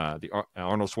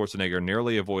 Arnold Schwarzenegger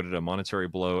narrowly avoided a monetary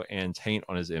blow and taint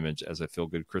on his image as a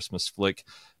feel-good Christmas flick.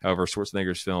 However,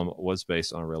 Schwarzenegger's film was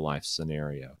based on a real-life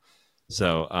scenario.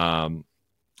 So,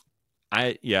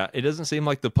 it doesn't seem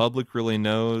like the public really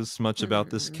knows much about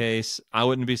this case. I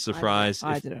wouldn't be surprised.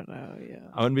 I didn't know. Yeah,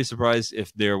 I wouldn't be surprised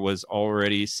if there was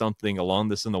already something along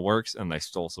this in the works, and they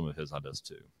stole some of his ideas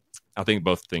too. I think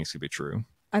both things could be true.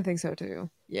 I think so too.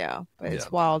 Yeah, but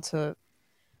it's wild to.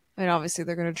 I mean, obviously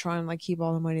they're going to try and like keep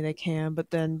all the money they can, but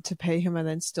then to pay him and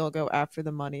then still go after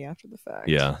the money after the fact.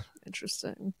 Yeah,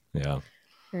 interesting. Yeah,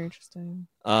 very interesting.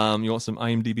 You want some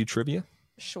IMDb trivia?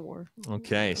 Sure.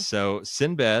 Okay, so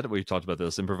Sinbad, we talked about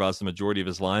this, improvised the majority of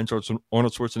his lines.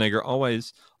 Arnold Schwarzenegger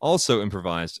always also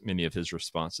improvised many of his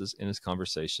responses in his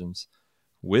conversations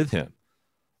with him.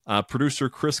 Producer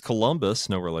Chris Columbus,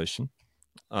 no relation,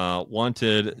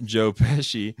 wanted Joe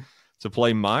Pesci to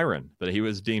play Myron, but he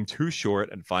was deemed too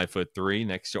short at 5'3"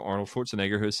 next to Arnold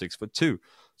Schwarzenegger, who is 6'2".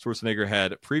 Schwarzenegger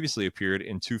had previously appeared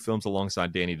in 2 films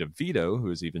alongside Danny DeVito,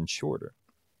 who is even shorter.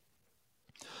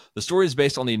 The story is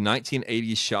based on the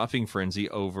 1980s shopping frenzy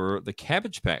over the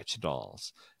Cabbage Patch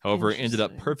dolls. However, it ended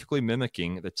up perfectly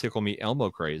mimicking the Tickle Me Elmo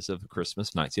craze of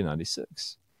Christmas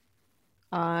 1996.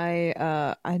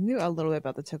 I knew a little bit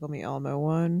about the Tickle Me Elmo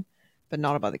one, but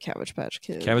not about the Cabbage Patch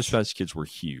Kids. Cabbage Patch Kids were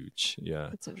huge. Yeah,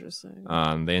 that's interesting.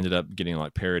 They ended up getting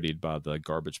like parodied by the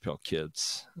Garbage Pail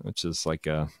Kids, which is like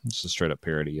just a straight up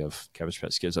parody of Cabbage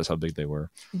Patch Kids. That's how big they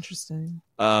were. Interesting.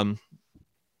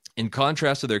 In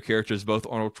contrast to their characters, both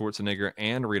Arnold Schwarzenegger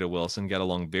and Rita Wilson got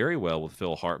along very well with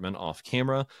Phil Hartman off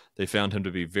camera. They found him to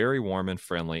be very warm and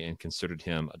friendly and considered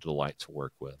him a delight to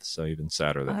work with. So even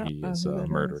sadder that he is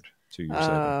murdered 2 years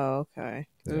later. Oh, okay.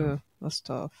 Yeah. Ooh, that's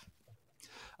tough.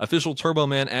 Official Turbo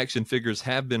Man action figures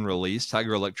have been released.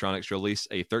 Tiger Electronics released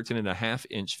a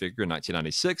 13.5-inch figure in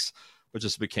 1996, which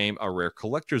just became a rare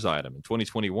collector's item. In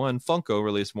 2021, Funko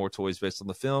released more toys based on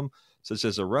the film, such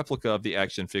as a replica of the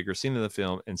action figure seen in the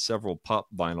film and several pop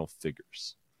vinyl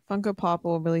figures. Funko Pop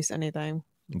will release anything.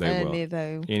 They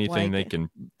will. Anything they can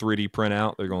 3D print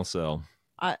out, they're going to sell.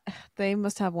 They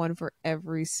must have one for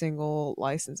every single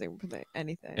licensing for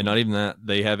anything. And not even that.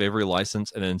 They have every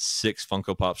license and then 6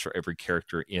 Funko Pops for every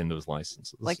character in those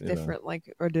licenses. Like different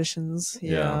like editions.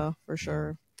 Yeah, for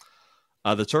sure.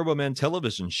 The Turbo Man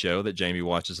television show that Jamie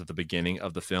watches at the beginning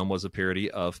of the film was a parody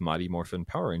of Mighty Morphin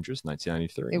Power Rangers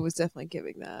 1993. It was definitely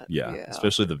giving that. Yeah,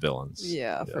 especially the villains.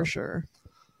 Yeah, for sure.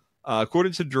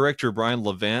 According to director Brian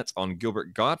Levant on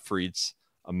Gilbert Gottfried's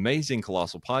Amazing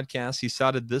Colossal podcast, he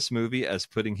cited this movie as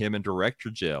putting him in director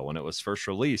jail when it was first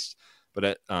released.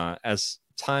 But as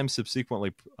time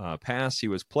subsequently passed, he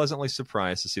was pleasantly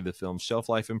surprised to see the film's shelf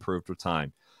life improved with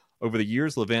time. Over the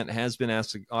years, Levant has been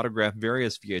asked to autograph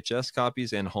various VHS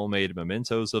copies and homemade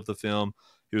mementos of the film.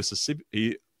 He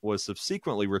was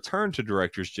subsequently returned to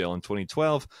director's jail in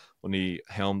 2012 when he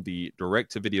helmed the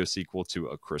direct-to-video sequel to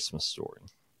A Christmas Story.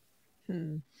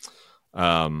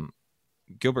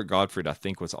 Gilbert Gottfried, I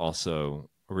think, was also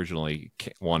originally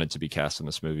wanted to be cast in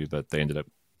this movie, but they ended up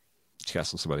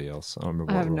casting somebody else. I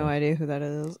have no idea who that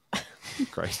is.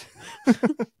 Great.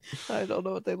 I don't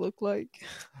know what they look like.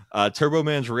 Turbo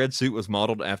Man's red suit was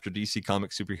modeled after DC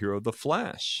comic superhero The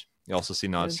Flash. You also see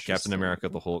nods to Captain America,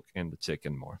 the Hulk, and the Tick,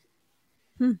 and more.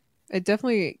 It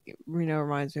definitely,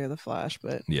 reminds me of The Flash,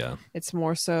 but it's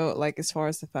more so like as far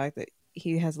as the fact that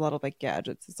he has a lot of like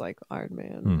gadgets. It's like Iron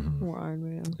Man, more Iron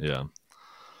Man. Yeah.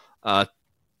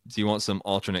 Do you want some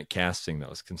alternate casting that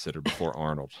was considered before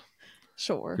Arnold?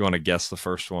 Sure. You want to guess the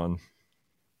first one?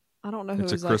 I don't know who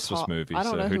it's a Christmas movie.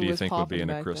 So who do you think would be in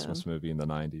a Christmas movie in the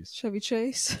 90s? Chevy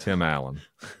Chase. Tim Allen.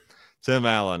 Tim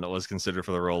Allen was considered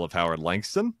for the role of Howard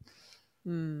Langston.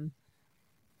 Would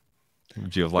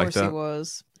you have liked that? Of course he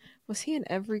was. Was he in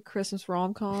every Christmas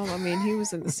rom-com? I mean, he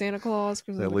was in the Santa Claus.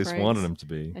 They at least wanted him to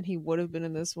be. And he would have been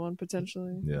in this one,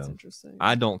 potentially. Yeah. That's interesting.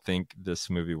 I don't think this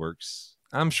movie works.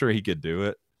 I'm sure he could do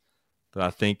it. But I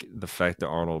think the fact that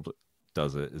Arnold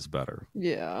does it is better.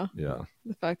 Yeah. Yeah.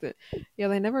 The fact that,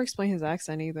 they never explain his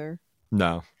accent either.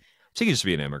 No. He could just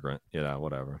be an immigrant,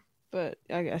 whatever. But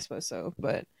I suppose so.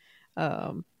 But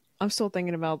I I'm still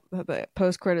thinking about the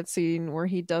post-credit scene where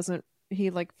he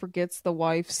like forgets the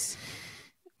wife's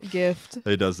gift.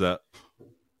 He does that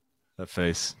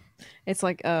face. It's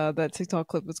like that TikTok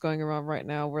clip that's going around right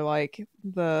now where like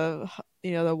the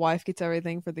wife gets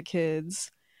everything for the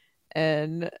kids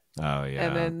and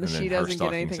and then she doesn't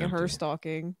get anything in her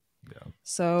stocking. Yeah.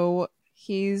 So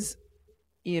he's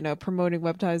promoting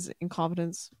webtized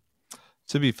incompetence.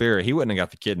 To be fair, he wouldn't have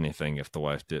got the kid anything if the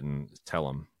wife didn't tell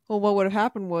him. Well, what would have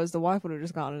happened was the wife would have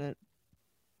just gotten it.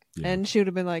 Yeah. And she would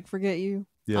have been like, forget you.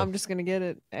 Yeah. I'm just going to get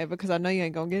it because I know you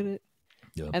ain't going to get it.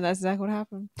 Yeah. And that's exactly what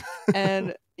happened.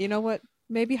 And you know what?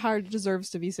 Maybe Howard deserves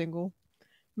to be single.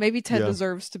 Maybe Ted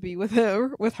deserves to be with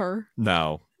her.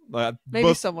 No.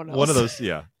 Maybe someone else. One of those,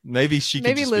 yeah. Maybe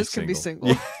Liz can be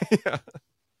single. Yeah.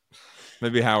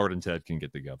 Maybe Howard and Ted can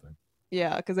get together.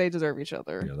 Yeah, because they deserve each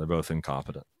other. Yeah, they're both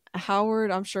incompetent.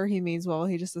 Howard, I'm sure he means well.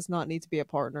 He just does not need to be a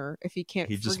partner. If he can't,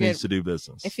 he just needs to do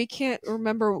business. If he can't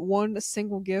remember one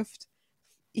single gift,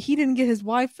 he didn't get his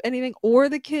wife anything or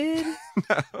the kid.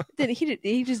 No. Then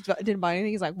he just didn't buy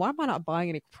anything. He's like, why am I not buying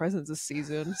any presents this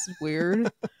season? This is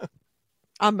weird.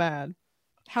 I'm mad.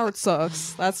 Howard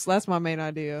sucks. That's my main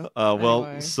idea. Well,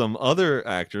 anyway. Some other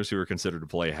actors who were considered to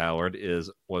play Howard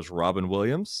was Robin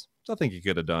Williams. I think he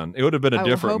could have done. It would have been a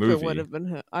different movie. It would have been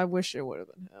him. I wish it would have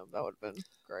been him. That would have been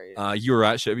great. You were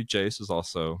right. Chevy Chase is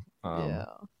also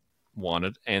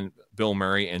wanted, and Bill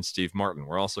Murray and Steve Martin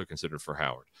were also considered for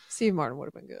Howard. Steve Martin would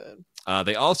have been good.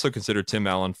 They also considered Tim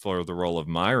Allen for the role of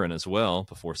Myron as well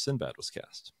before Sinbad was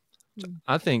cast.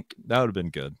 I think that would have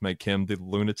been good. Make him the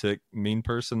lunatic, mean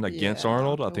person against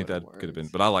Arnold. I think that could have been.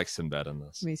 But I like Sinbad in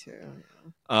this. Me too.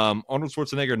 Yeah. Arnold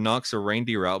Schwarzenegger knocks a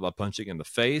reindeer out by punching in the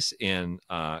face. In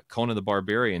Conan the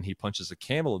Barbarian, he punches a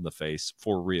camel in the face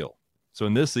for real. So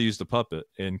in this, they used a puppet.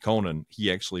 In Conan, he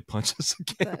actually punches a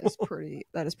camel.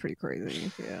 That is pretty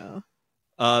crazy. Yeah.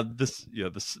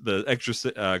 The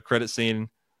extra credit scene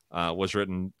was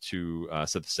written to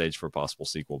set the stage for a possible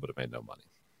sequel, but it made no money.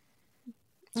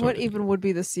 So what even would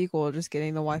be the sequel? Just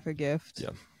getting the wife a gift? Yeah.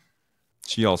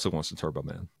 She also wants a Turbo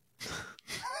Man.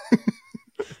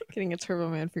 Getting a Turbo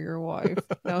Man for your wife.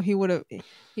 No, he probably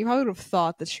would have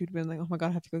thought that she'd been like, oh my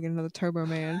God, I have to go get another Turbo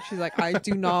Man. She's like, I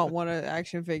do not want an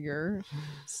action figure.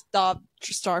 Start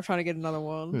trying to get another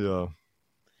one. Yeah.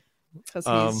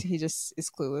 Because he just is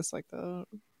clueless like that.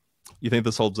 You think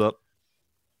this holds up?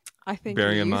 I think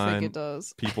bearing in mind think it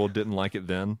does. People didn't like it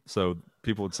then, so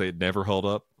people would say it never held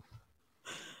up.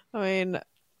 I mean,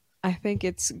 I think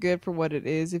it's good for what it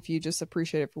is if you just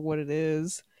appreciate it for what it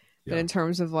is. Yeah. But in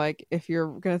terms of like, if you're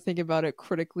going to think about it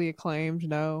critically acclaimed,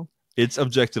 no. It's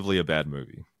objectively a bad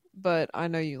movie. But I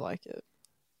know you like it.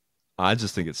 I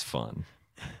just think it's fun.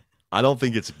 I don't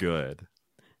think it's good.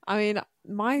 I mean,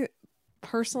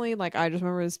 personally, like, I just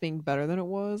remember this being better than it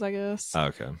was, I guess.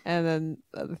 Okay. And then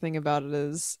the other thing about it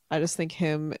is, I just think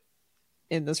him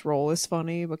in this role is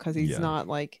funny because he's not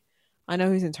like, I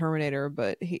know he's in Terminator,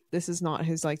 but this is not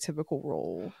his like typical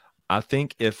role. I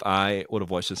think if I would have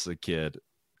watched this as a kid,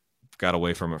 got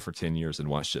away from it for 10 years and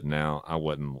watched it now, I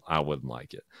wouldn't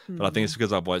like it. But I think it's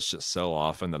because I've watched it so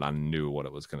often that I knew what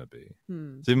it was going to be.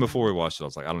 So even before we watched it, I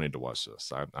was like, I don't need to watch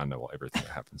this. I know everything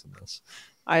that happens in this.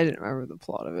 I didn't remember the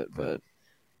plot of it, but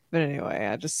anyway,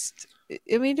 I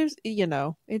mean, there's,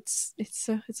 it's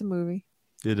a movie.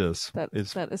 It is.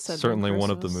 It's certainly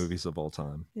one of the movies of all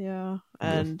time. Yeah,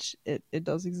 and it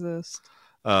does exist.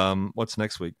 What's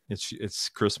next week? It's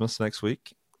Christmas next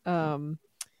week.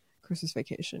 Christmas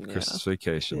Vacation. Christmas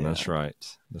Vacation. Yeah. That's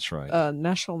right.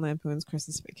 National Lampoon's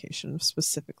Christmas Vacation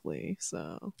specifically.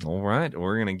 So. All right,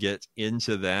 we're gonna get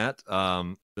into that.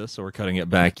 So we're cutting it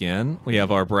back in. We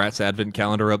have our Bratz Advent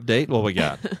Calendar update. What we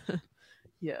got?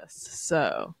 Yes.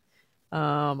 So,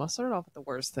 I'll start off with the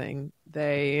worst thing.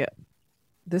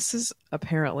 This is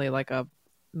apparently like a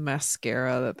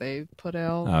mascara that they put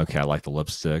out. Okay, I like the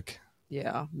lipstick.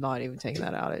 Yeah, not even taking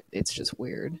that out. It's just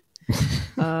weird.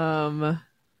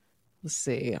 Let's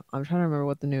see. I'm trying to remember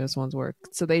what the newest ones were.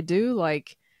 So they do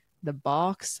like the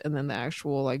box and then the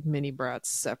actual like mini Bratz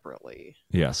separately.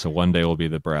 Yeah, so one day will be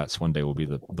the Bratz, one day will be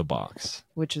the box.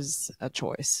 Which is a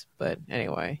choice. But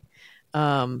anyway.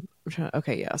 So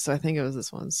I think it was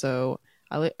this one. So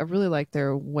I really like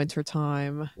their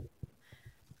wintertime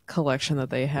collection that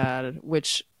they had,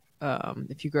 which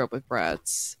if you grew up with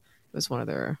Bratz, it was one of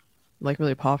their like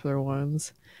really popular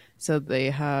ones. So they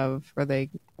have, I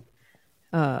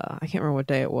can't remember what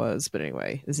day it was, but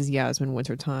anyway, this is Yasmin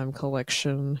wintertime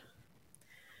collection.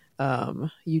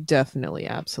 You definitely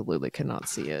absolutely cannot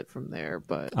see it from there,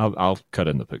 but I'll cut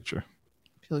in the picture.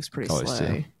 She looks pretty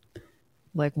slay.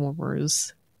 Leg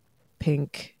warmers,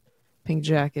 pink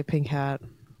jacket, pink hat.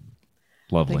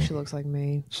 I Lovely. think she looks like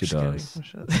me. She Just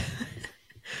does. kidding.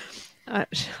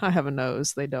 I have a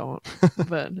nose. They don't.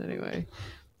 But anyway.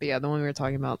 But yeah, the one we were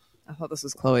talking about, I thought this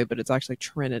was Chloe, but it's actually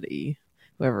Trinity,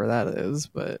 whoever that is.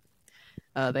 But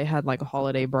they had like a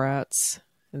holiday brats.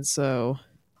 And so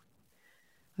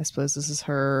I suppose this is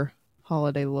her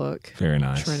holiday look. Very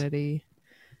nice. Trinity.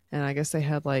 And I guess they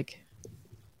had like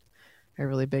a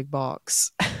really big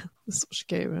box. This is what she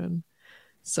came in.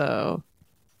 So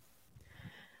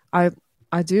I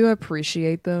do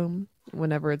appreciate them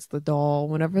whenever it's the doll.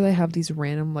 Whenever they have these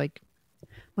random like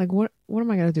what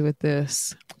am I gonna do with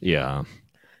this? Yeah.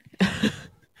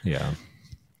 Yeah.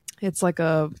 It's like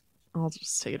I'll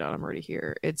just take it out. I'm already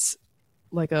here. It's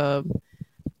like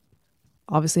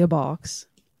obviously a box,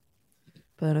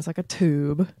 but then it's like a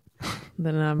tube.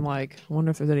 Then I'm like, I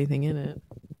wonder if there's anything in it.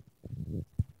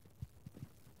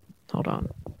 Hold on.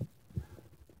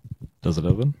 Does it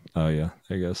open? Oh yeah,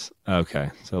 I guess.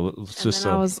 Okay, so let's just.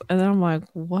 And then I'm like,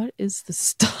 what is this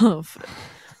stuff?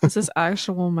 Is this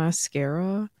actual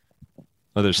mascara?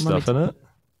 Oh, there's stuff in it.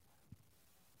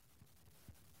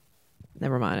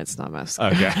 Never mind, it's not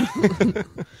mascara. Okay.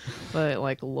 But it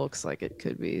like looks like it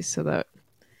could be. So that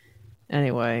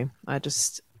anyway, I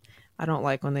don't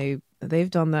like when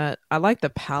they've done that. I like the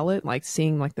palette, like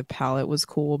seeing like the palette was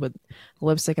cool, but the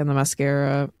lipstick and the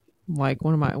mascara, like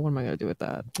what am I gonna do with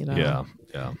that? You know? Yeah,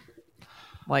 yeah.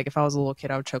 Like if I was a little kid,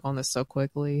 I would choke on this so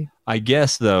quickly. I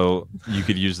guess though, you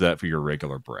could use that for your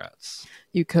regular brats.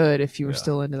 You could if you were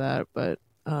still into that, but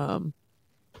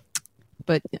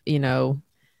you know,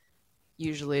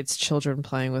 usually it's children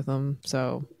playing with them,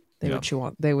 so they would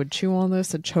chew on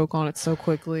this and choke on it so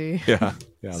quickly. Yeah,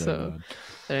 yeah. So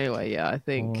but anyway, yeah, I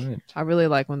think All right. I really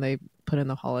like when they put in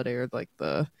the holiday or like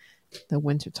the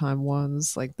wintertime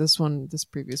ones. Like this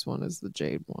previous one is the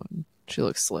jade one. She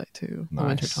looks slay too. Nice. The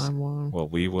wintertime one. Well,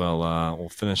 we will we'll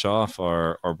finish off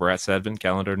our Bratz Advent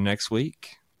calendar next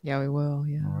week. Yeah, we will.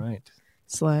 Yeah. All right.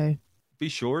 Slay. Be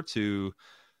sure to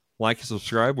like and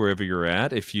subscribe wherever you're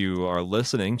at. If you are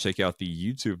listening, check out the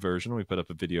YouTube version. We put up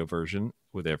a video version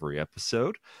with every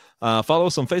episode. Follow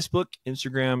us on Facebook,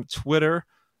 Instagram, Twitter,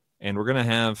 and we're going to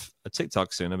have a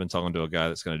TikTok soon. I've been talking to a guy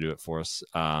that's going to do it for us.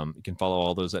 You can follow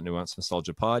all those at Nuance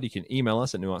Nostalgia Pod. You can email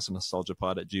us at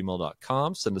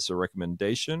nuancenostalgiapod@gmail.com. Send us a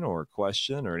recommendation or a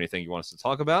question or anything you want us to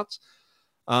talk about.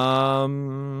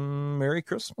 Merry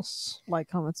Christmas. Like,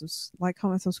 comment,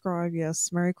 subscribe.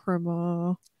 Yes. Merry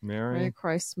Christmas. Merry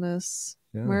Christmas.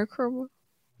 Yeah. Merry Christmas.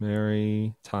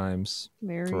 Merry times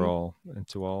for all and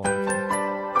to all.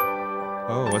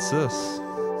 Oh, what's this?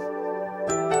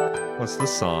 What's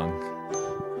this song?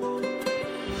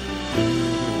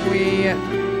 We've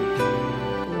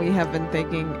been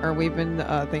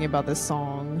thinking about this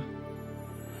song.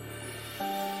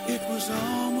 It was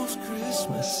almost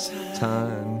Christmas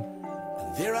Time.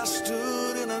 There I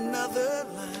stood in another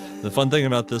line. The fun thing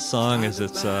about this song is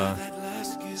it's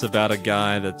about a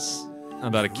kid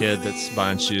that's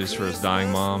buying shoes for his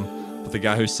dying mom. But the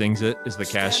guy who sings it is the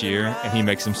cashier, and he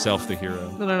makes himself the hero.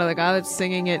 No. The guy that's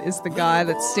singing it is the guy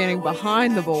that's standing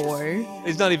behind the boy.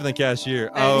 He's not even the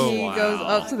cashier. And he goes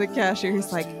up to the cashier.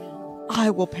 He's like, I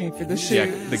will pay for the shoes. Yeah,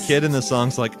 the kid in the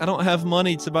song's like, I don't have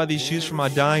money to buy these shoes for my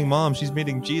dying mom. She's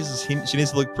meeting Jesus. She needs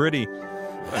to look pretty.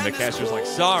 And the cashier's like,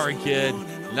 sorry, kid.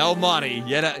 No money.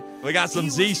 We got some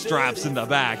Z-straps in the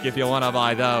back if you want to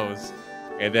buy those.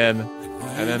 And then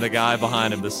the guy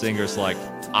behind him, the singer's like,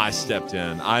 I stepped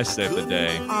in. I saved the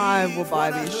day. I will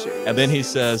buy these shoes. And then he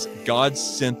says, God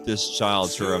sent this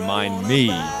child to remind me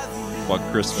what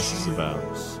Christmas is about.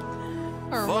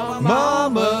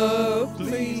 Mama,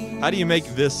 please. How do you make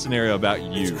this scenario about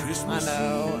you? I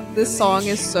know. This song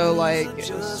is so like...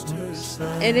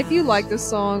 And if you like this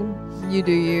song, you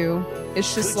do you.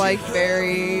 It's just like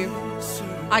very...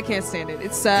 I can't stand it.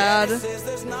 It's sad.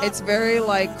 It's very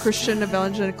like Christian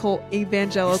evangelical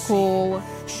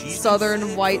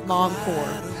Southern white mom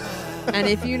core. And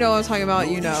if you know what I'm talking about,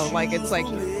 you know. Like it's like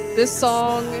this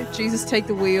song, Jesus Take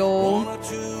the Wheel,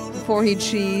 Before He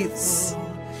Cheats.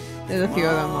 There's a few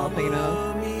of them I'm not thinking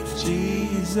of.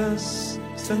 Jesus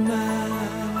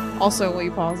tonight. Also, will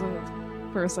you pause it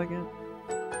for a second?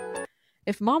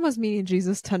 If Mama's meeting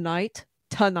Jesus tonight,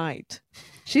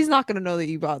 she's not going to know that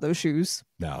you bought those shoes.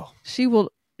 No. She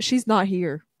will. She's not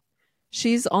here.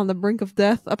 She's on the brink of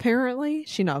death, apparently.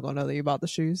 She's not going to know that you bought the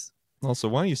shoes. Also,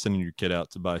 why are you sending your kid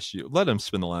out to buy shoes? Let him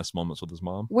spend the last moments with his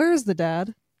mom. Where's the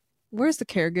dad? Where's the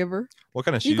caregiver? What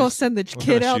kind of shoes? You going to send the kid What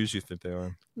kind of out? shoes you think they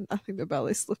are? I think they're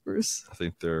ballet slippers. I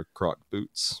think they're Croc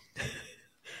boots.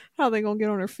 How are they going to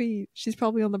get on her feet? She's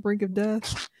probably on the brink of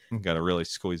death. Got to really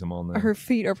squeeze them on there. Her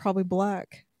feet are probably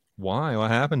black. Why? What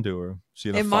happened to her? She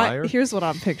in a In fire? Here's what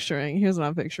I'm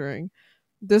picturing.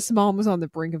 This mom was on the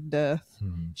brink of death.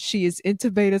 She is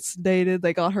intubated, sedated.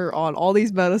 They got her on all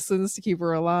these medicines to keep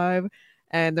her alive.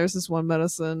 And there's this one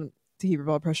medicine to keep your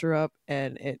blood pressure up,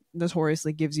 and it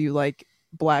notoriously gives you like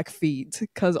black feet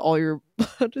because all your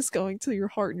blood is going to your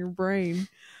heart and your brain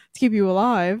to keep you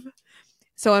alive.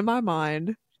 So in my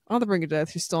mind, on the brink of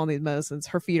death, she's still on these medicines.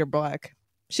 Her feet are black.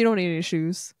 She don't need any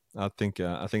shoes. I think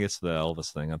it's the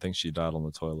Elvis thing. I think she died on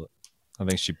the toilet. I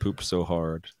think she pooped so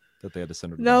hard that they had to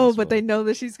send her to the hospital. But they know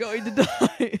that she's going to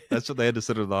die. That's what they had to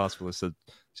send her to the hospital. They said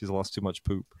she's lost too much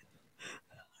poop.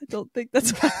 I don't think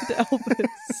that's what happened to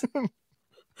Elvis.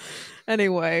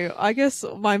 Anyway, I guess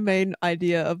my main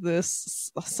idea of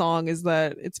this song is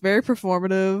that it's very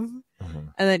performative.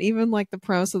 And then even like the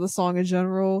premise of the song in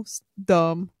general,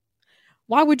 dumb.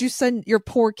 Why would you send your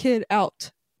poor kid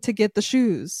out to get the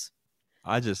shoes?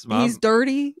 He's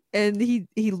dirty and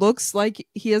he looks like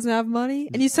he doesn't have money,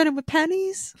 and you send him with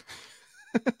pennies.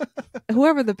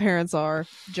 Whoever the parents are,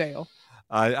 jail.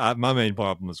 My main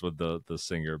problem was with the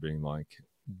singer being like,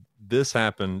 this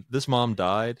happened. This mom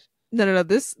died. No.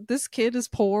 This kid is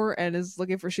poor and is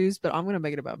looking for shoes, but I'm gonna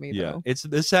make it about me. Yeah, though.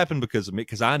 this happened because of me,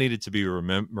 because I needed to be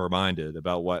reminded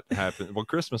about what happened, what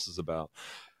Christmas is about.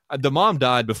 The mom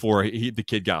died before the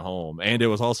kid got home, and it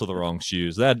was also the wrong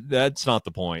shoes. That's not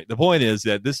the point. The point is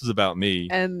that this is about me.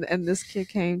 And this kid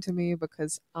came to me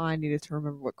because I needed to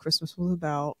remember what Christmas was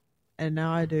about, and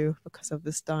now I do because of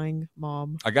this dying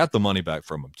mom. I got the money back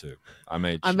from him too. I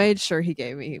made sure he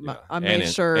gave me. Yeah. I made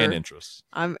sure and interest.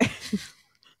 I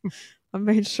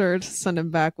made sure to send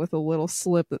him back with a little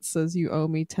slip that says you owe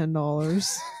me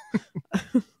 $10.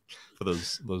 For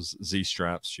those Z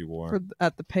straps she wore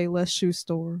at the Payless shoe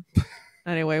store.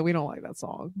 Anyway, we don't like that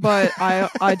song, but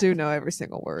I do know every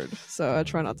single word, so I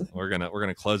try not to. We're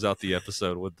gonna close out the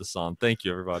episode with the song. Thank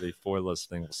you everybody for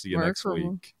listening. We'll see you next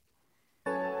week.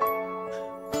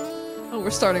 Oh, we're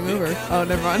starting over. Oh,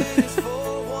 never mind.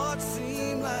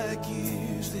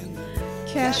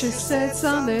 Cashier said,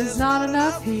 "Son, there's not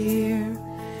enough here."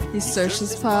 He searched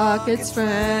his pockets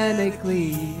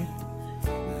frantically.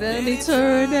 Then he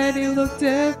turned and he looked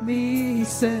at me. He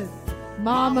said,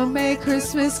 "Mama made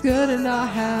Christmas good in our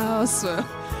house.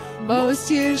 Most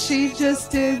years she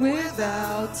just did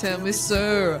without. Tell me,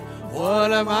 sir,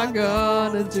 what am I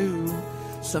gonna do?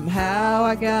 Somehow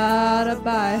I gotta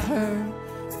buy her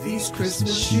these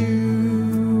Christmas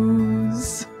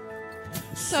shoes."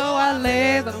 So I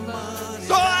laid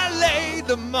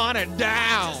the money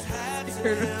down.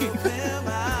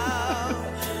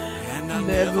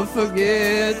 Never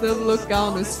forget the look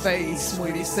on his face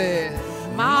when he said,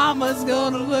 "Mama's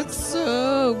gonna look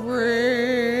so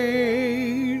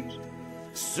great.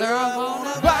 Sir, I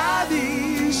wanna buy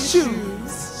these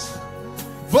shoes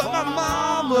for my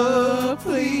mama,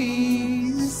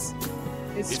 please.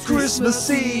 It's Christmas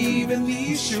Eve and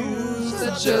these shoes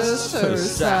are just her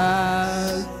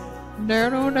size.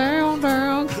 Down,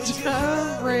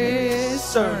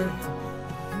 sir.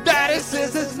 Daddy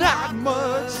says it's not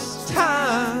much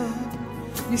time.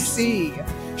 You see,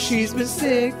 she's been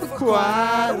sick for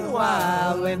quite a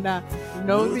while, and I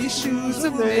know these shoes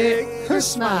will make her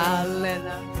smile, and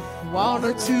I want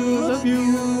her to look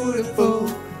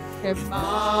beautiful. And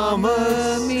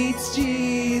Mama meets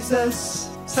Jesus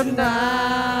tonight.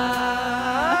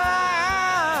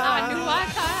 I knew I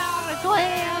caught a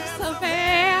glimpse of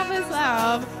heaven's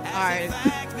love. All right.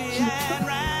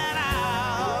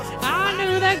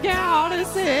 That gal that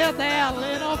said that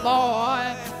little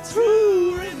boy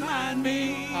to remind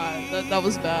me. Alright, that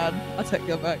was bad. I'll take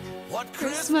that back. What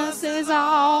Christmas is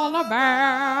all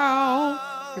about.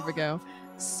 Here we go.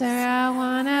 So I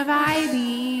wanna buy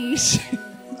these.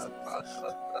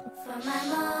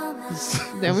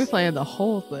 Then we're playing the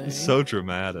whole thing. It's so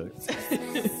dramatic. It's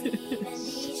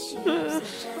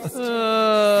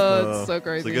so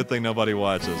crazy. It's a good thing nobody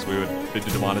watches. We would be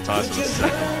demonetized in a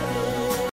second.